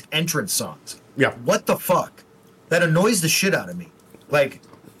anybody's entrance songs. Yeah. What the fuck? That annoys the shit out of me. Like,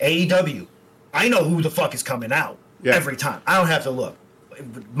 AEW, I know who the fuck is coming out every time. I don't have to look.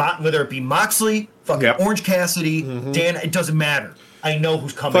 Whether it be Moxley, fucking Orange Cassidy, Dan, it doesn't matter. I know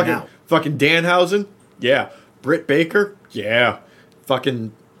who's coming out. Fucking Danhausen? Yeah. Britt Baker? Yeah.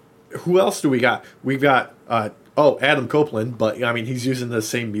 Fucking... Who else do we got? We've got... Adam Copeland, but I mean, he's using the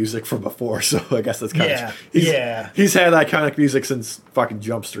same music from before, so I guess that's kind of... He's had iconic music since fucking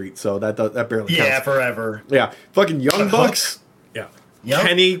Jump Street, so that barely counts. Yeah, forever. Yeah. Fucking Young Bucks? Yeah. Yep.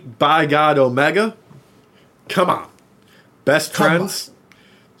 Kenny, by God, Omega? Come on. Best Friends?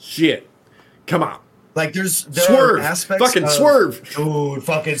 Shit. Come on. Like, there Swerve. Are aspects fucking Swerve. Dude,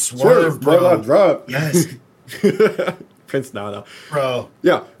 fucking Swerve, bro. Yes. Prince Nana. Bro.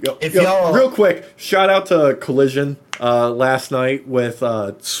 Yeah. Y'all... Real quick, shout out to Collision last night with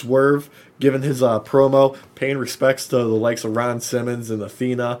Swerve giving his promo, paying respects to the likes of Ron Simmons and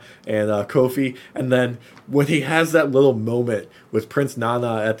Athena and Kofi. And then when he has that little moment with Prince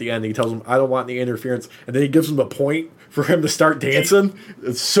Nana at the end, he tells him, I don't want any interference. And then he gives him a point for him to start dancing.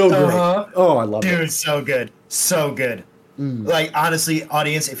 It's so great. Oh, I love it. Dude, so good. So good. Like, honestly,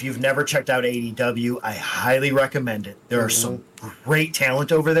 audience, if you've never checked out AEW, I highly recommend it. There are some great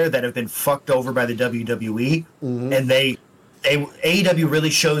talent over there that have been fucked over by the WWE, and AEW really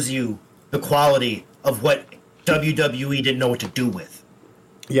shows you the quality of what WWE didn't know what to do with.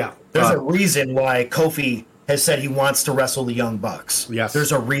 Yeah. There's a reason why Kofi has said he wants to wrestle the Young Bucks. Yes.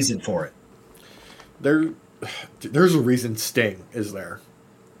 There's a reason for it. There's a reason Sting is there.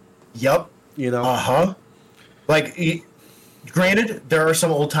 Yep. You know? Like... Granted, there are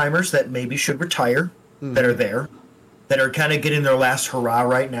some old-timers that maybe should retire that are there, that are kind of getting their last hurrah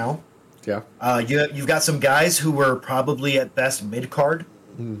right now. Yeah. You've got some guys who were probably at best mid-card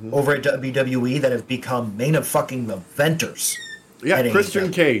over at WWE that have become main of fucking eventers. Yeah,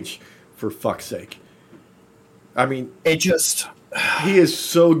 Christian Cage, for fuck's sake. I mean... It just... He is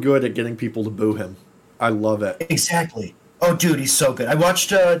so good at getting people to boo him. I love it. Exactly. Oh, dude, he's so good. I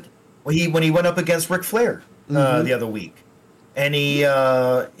watched when he went up against Ric Flair the other week. And he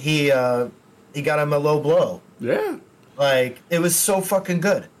got him a low blow. Yeah. Like, it was so fucking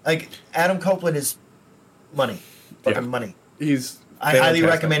good. Like, Adam Copeland is money. Fucking money. He's I highly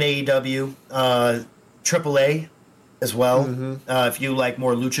recommend AEW. AAA as well. If you like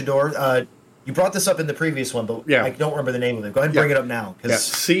more luchador, you brought this up in the previous one, but Yeah. I don't remember the name of it. Go ahead and bring it up now. Yeah,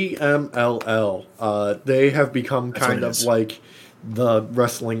 CMLL. They have become kind of like the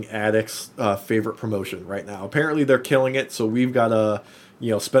wrestling addicts' favorite promotion right now. Apparently, they're killing it. So we've got to,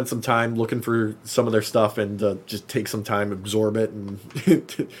 spend some time looking for some of their stuff and just take some time, absorb it, and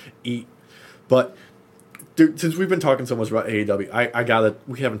eat. But dude, since we've been talking so much about AEW,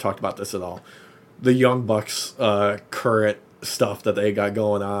 we haven't talked about this at all. The Young Bucks current stuff that they got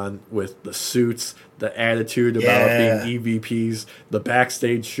going on with the suits, the attitude about being EVPs, the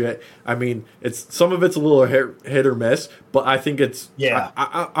backstage shit. I mean, some of it's a little hit or miss, but I think it's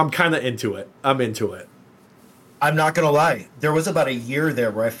I'm kind of into it. I'm into it. I'm not gonna lie. There was about a year there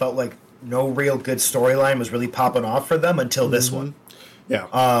where I felt like no real good storyline was really popping off for them until this one.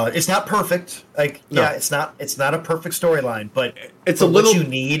 Yeah. It's not perfect. It's not a perfect storyline, but it's a little what you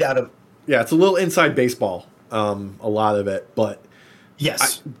need out of. Yeah, it's a little inside baseball. A lot of it, but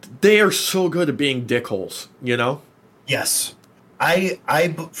yes, they are so good at being dickholes. Yes,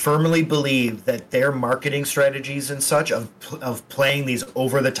 I firmly believe that their marketing strategies and such of playing these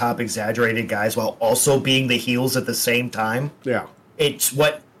over the top, exaggerated guys while also being the heels at the same time. Yeah, it's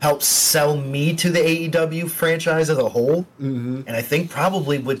what helps sell me to the AEW franchise as a whole, and I think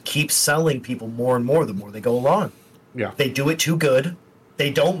probably would keep selling people more and more the more they go along. Yeah, they do it too good. They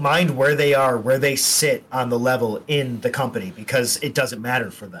don't mind where they are, where they sit on the level in the company, because it doesn't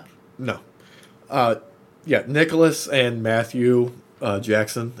matter for them. No. Nicholas and Matthew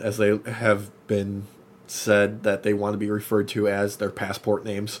Jackson, as they have been said that they want to be referred to as their passport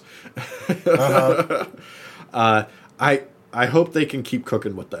names. I hope they can keep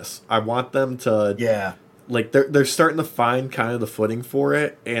cooking with this. I want them to... Yeah. Like, they're starting to find kind of the footing for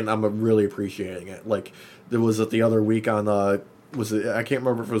it, and I'm really appreciating it. Like, there was the other week on... I can't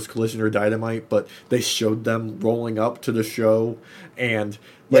remember if it was Collision or Dynamite, but they showed them rolling up to the show and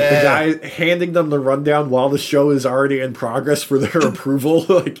the guy handing them the rundown while the show is already in progress for their approval.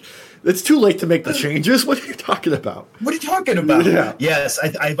 Like, it's too late to make the changes. What are you talking about? What are you talking about? Yeah. Yes,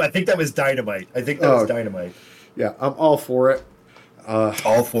 I think that was Dynamite. Was Dynamite. Yeah, I'm all for it.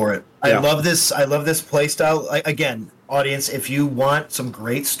 All for it. Yeah. I love this play style. Again, audience, if you want some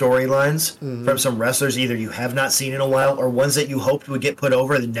great storylines from some wrestlers either you have not seen in a while or ones that you hoped would get put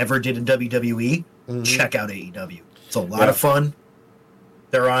over that never did in WWE, check out AEW. It's a lot of fun.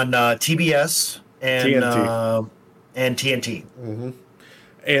 They're on TBS and TNT.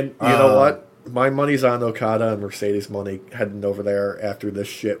 And you know what? My money's on Okada and Mercedes money heading over there after this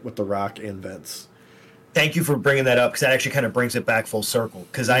shit with The Rock and Vince. Thank you for bringing that up, because that actually kind of brings it back full circle.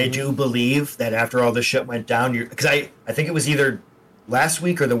 Because I do believe that after all this shit went down, because I think it was either last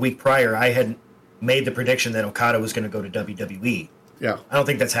week or the week prior, I had made the prediction that Okada was going to go to WWE. Yeah. I don't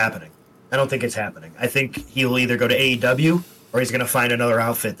think that's happening. I don't think it's happening. I think he'll either go to AEW or he's going to find another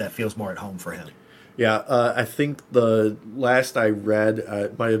outfit that feels more at home for him. Yeah, I think the last I read,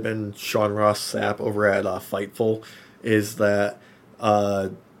 it might have been Sean Ross Sapp over at Fightful, is that...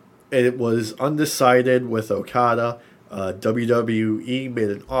 it was undecided with Okada. WWE made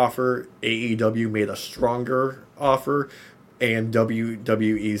an offer. AEW made a stronger offer. And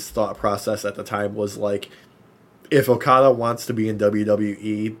WWE's thought process at the time was like, if Okada wants to be in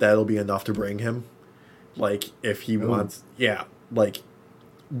WWE, that'll be enough to bring him. Like, if he wants... Yeah, like,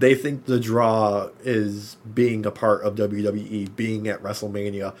 they think the draw is being a part of WWE, being at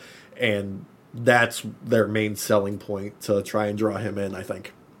WrestleMania. And that's their main selling point to try and draw him in, I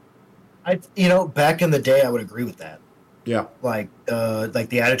think. Back in the day, I would agree with that. Yeah. Like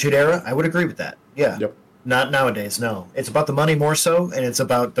the Attitude Era, I would agree with that. Yeah. Yep. Not nowadays, no. It's about the money more so, and it's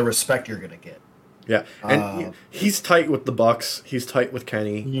about the respect you're going to get. Yeah. And he's tight with the Bucks. He's tight with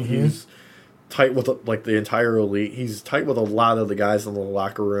Kenny. He's tight with, the entire Elite. He's tight with a lot of the guys in the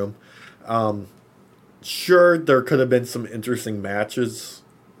locker room. Sure, there could have been some interesting matches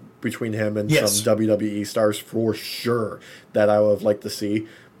between him and some WWE stars for sure that I would have liked to see.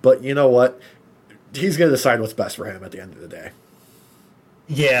 But you know what? He's going to decide what's best for him at the end of the day.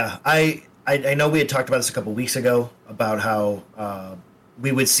 Yeah, I know we had talked about this a couple weeks ago about how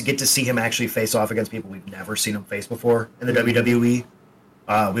we would get to see him actually face off against people we've never seen him face before in the WWE.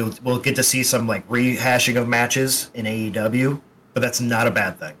 We'll get to see some rehashing of matches in AEW, but that's not a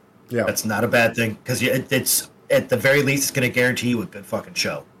bad thing. Yeah, that's not a bad thing, because it's at the very least it's going to guarantee you a good fucking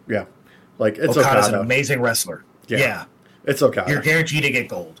show. Yeah, it's Okada's an amazing wrestler. Yeah. It's okay. You're guaranteed to get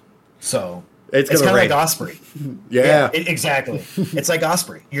gold. So it's kind of like Osprey. Exactly. It's like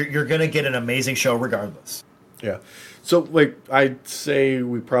Osprey. You're going to get an amazing show regardless. Yeah. So I'd say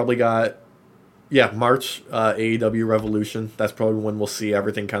we probably got March AEW Revolution. That's probably when we'll see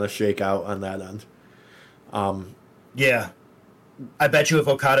everything kind of shake out on that end. Yeah. I bet you if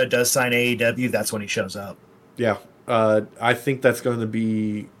Okada does sign AEW, that's when he shows up. Yeah, I think that's going to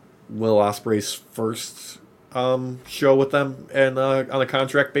be Will Ospreay's first show with them and on a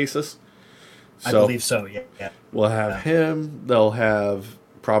contract basis. I So believe so. Yeah. we'll have Yeah. him. They'll have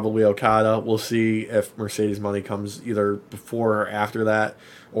probably Okada. We'll see if Mercedes money comes either before or after that,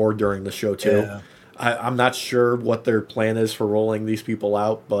 or during the show too. Yeah. I'm not sure what their plan is for rolling these people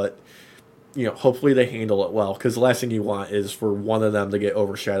out, but hopefully they handle it well. Because the last thing you want is for one of them to get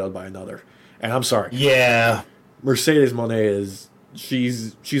overshadowed by another. And I'm sorry, Yeah. Mercedes Monet is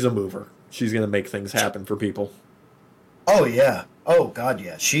she's a mover. She's gonna make things happen for people. Oh yeah. Oh god,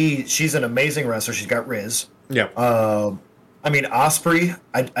 yeah. She's an amazing wrestler. She's got Riz. Yeah. I mean Osprey.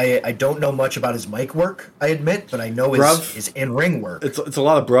 I don't know much about his mic work. I admit, but I know his in ring work. It's a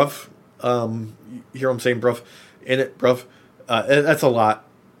lot of bruv. You hear what I'm saying, bruv? In it, bruv. That's a lot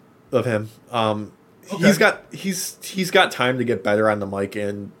of him. Okay. He's got time to get better on the mic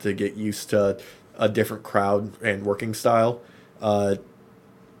and to get used to a different crowd and working style.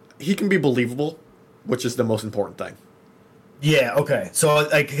 He can be believable, which is the most important thing. Yeah. Okay. So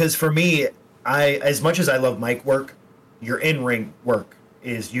like, because for me, I as much as I love mic work, your in ring work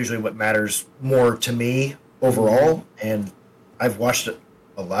is usually what matters more to me Mm-hmm. overall. And I've watched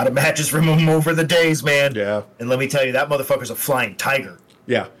a lot of matches from him over the days, man. Yeah. And let me tell you, that motherfucker's a flying tiger.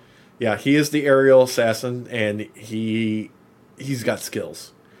 Yeah. Yeah. He is the aerial assassin, and he's got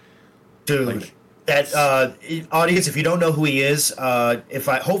skills. Dude, Like, that audience, if you don't know who he is, if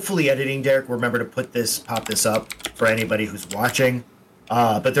I hopefully editing Derek remember to pop this up for anybody who's watching.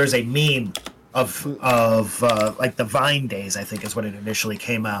 But there's a meme of like the Vine days, I think is when it initially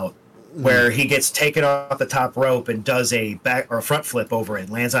came out, where he gets taken off the top rope and does a back or a front flip over it,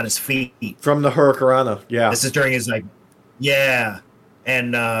 lands on his feet. from the Hurricanrana. Yeah. This is during his like, yeah,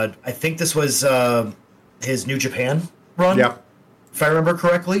 and I think this was his New Japan run, Yeah. if I remember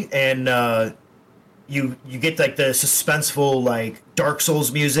correctly, and you get like the suspenseful like Dark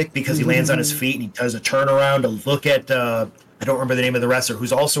Souls music because he lands on his feet and he does a turnaround to look at I don't remember the name of the wrestler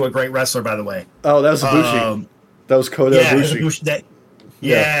who's also a great wrestler by the way. Oh, that was Ibushi. Um, That was Kota yeah, Ibushi.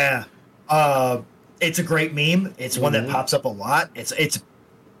 Yeah. yeah. It's a great meme. It's one that Mm-hmm. pops up a lot. It's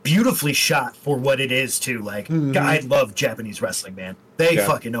beautifully shot for what it is too. Like I Mm-hmm. love Japanese wrestling, man. They Yeah.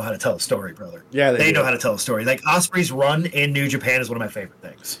 fucking know how to tell a story, brother. Yeah, they They know do. how to tell a story. Like Osprey's run in New Japan is one of my favorite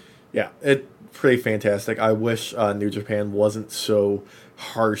things. Yeah, it's pretty fantastic. I wish New Japan wasn't so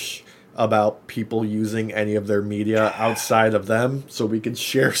harsh about people using any of their media outside of them, so we could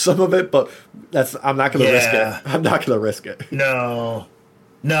share some of it. But I'm not going to risk Yeah. it. I'm not going to risk it. No.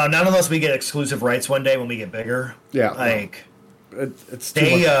 No, not unless we get exclusive rights one day when we get bigger. Yeah, no. Like It's too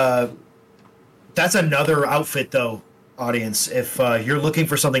they much. that's another outfit though, audience. If you're looking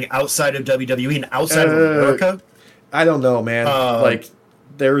for something outside of WWE and outside of America, I don't know, man. uh, Like,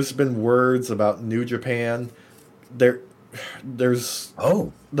 there's been words about New Japan. There's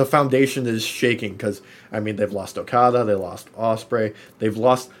oh, the foundation is shaking because I mean they've lost Okada, they lost Osprey, they've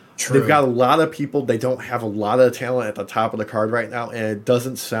true. got a lot of people. They don't have a lot of talent at the top of the card right now, and it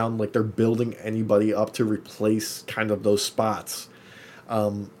doesn't sound like they're building anybody up to replace kind of those spots.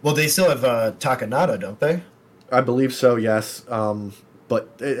 Well, they still have Takanada, don't they? I believe so, yes. But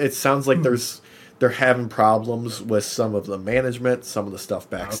it sounds like they're having problems with some of the management, some of the stuff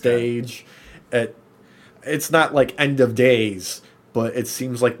Okay. backstage. It's not like end of days, but it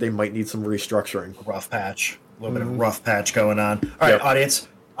seems like they might need some restructuring. A rough patch. A little bit of rough patch going on. All right, Yep. audience.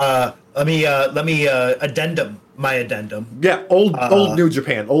 Let me addendum my addendum. Yeah, old New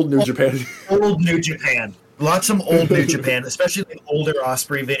Japan, old New Japan. Old New Japan. Lots of old New Japan, especially the older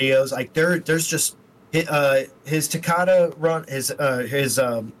Osprey videos. Like there's just his Takada run, his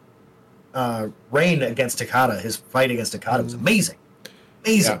reign against Takada, his fight against Takada was amazing,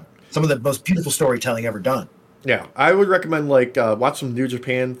 amazing. Yeah. Some of the most beautiful storytelling ever done. Yeah, I would recommend like watch some New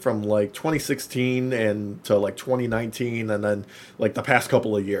Japan from like 2016 and to like 2019, and then like the past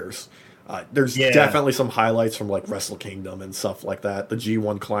couple of years. There's Yeah, definitely some highlights from like Wrestle Kingdom and stuff like that. The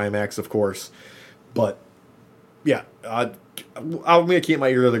G1 Climax, of course, but yeah, I'm gonna keep my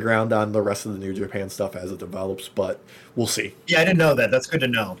ear to the ground on the rest of the New Japan stuff as it develops, but we'll see. yeah, I didn't know that. That's good to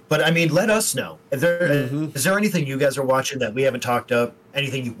know. But I mean, let us know. Hmm. Is there anything you guys are watching that we haven't talked up?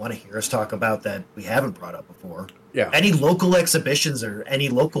 Anything you want to hear us talk about that we haven't brought up before? Yeah, Any local exhibitions or any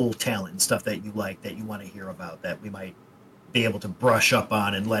local talent and stuff that you like that you want to hear about that we might be able to brush up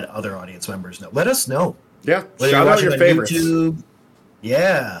on and let other audience members know? Let us know. yeah. Whether you're Shout out watching your on favorites. YouTube,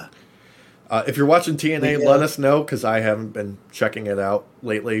 yeah, If you're watching TNA, yeah, let us know because I haven't been checking it out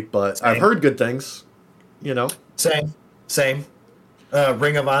lately, but I've same, heard good things. You know. same, same.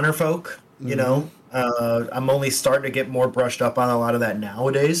 Ring of Honor folk, you Hmm. know. I'm only starting to get more brushed up on a lot of that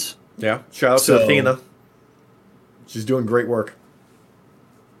nowadays. Yeah. Shout out to Athena. She's doing great work.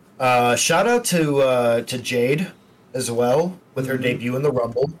 Shout out to Jade as well with her debut in the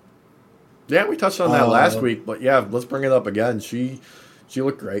Rumble. Yeah, we touched on that last week, but yeah, let's bring it up again. She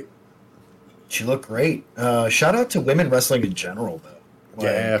looked great. She looked great. Shout out to women wrestling in general,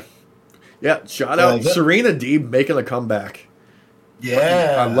 though. Yeah. Shout out Serena Deeb making a comeback.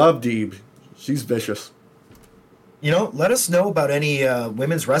 Yeah, I love Deeb. She's vicious. Let us know about any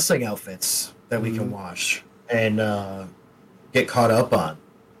women's wrestling outfits that we can watch and get caught up on.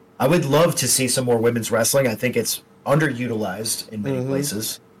 I would love to see some more women's wrestling. I think it's underutilized in many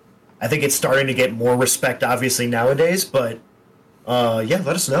places. I think it's starting to get more respect, obviously, nowadays, but let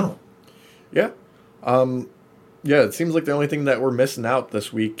us know. Yeah. It seems like the only thing that we're missing out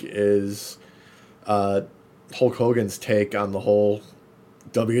this week is Hulk Hogan's take on the whole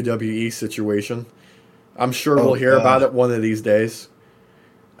WWE situation. I'm sure we'll hear about it one of these days.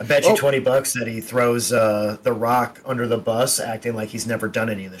 I bet you $20 that he throws The Rock under the bus, acting like he's never done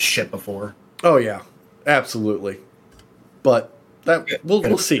any of this shit before. Oh yeah, absolutely. But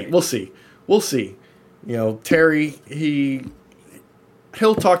we'll see. Terry,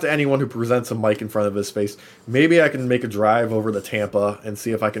 he'll talk to anyone who presents a mic in front of his face. Maybe I can make a drive over to Tampa and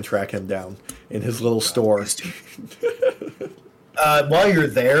see if I can track him down in his little store. While you're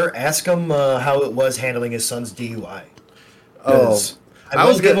there, ask him how it was handling his son's DUI. I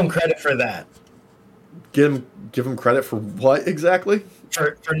will give him credit for that. Give him credit for what exactly?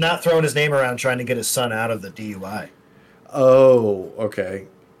 For not throwing his name around trying to get his son out of the DUI. Oh, okay.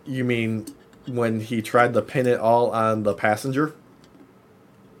 You mean when he tried to pin it all on the passenger?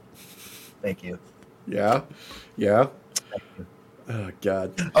 Thank you. Yeah? Thank you. Oh,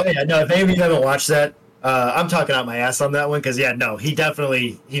 God. Oh, yeah, no, if any of you haven't watched that, I'm talking out my ass on that one, because, he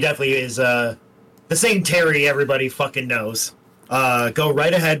definitely is the same Terry everybody fucking knows. Go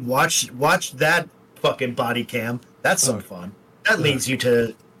right ahead, watch that fucking body cam. That's some fun. That leads you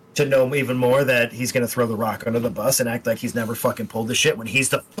to know even more that he's going to throw The Rock under the bus and act like he's never fucking pulled the shit when he's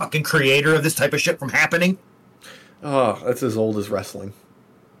the fucking creator of this type of shit from happening. Oh, that's as old as wrestling.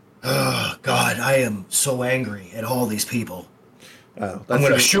 Oh, God, I am so angry at all these people. I'm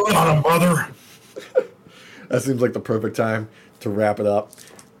going to shoot on them, brother. That seems like the perfect time to wrap it up.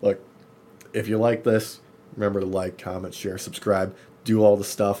 Look, if you like this, remember to like, comment, share, subscribe, do all the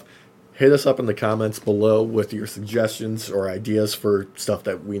stuff. Hit us up in the comments below with your suggestions or ideas for stuff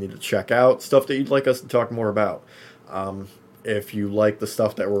that we need to check out, stuff that you'd like us to talk more about. If you like the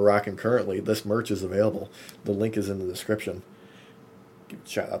stuff that we're rocking currently, this merch is available. The link is in the description. Give a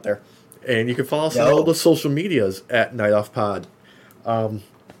shout out there. And you can follow us on all the social medias at Night Off Pod.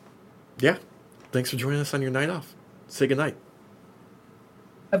 Thanks for joining us on your night off. Say goodnight.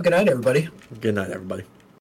 Have a good night, everybody. Good night, everybody.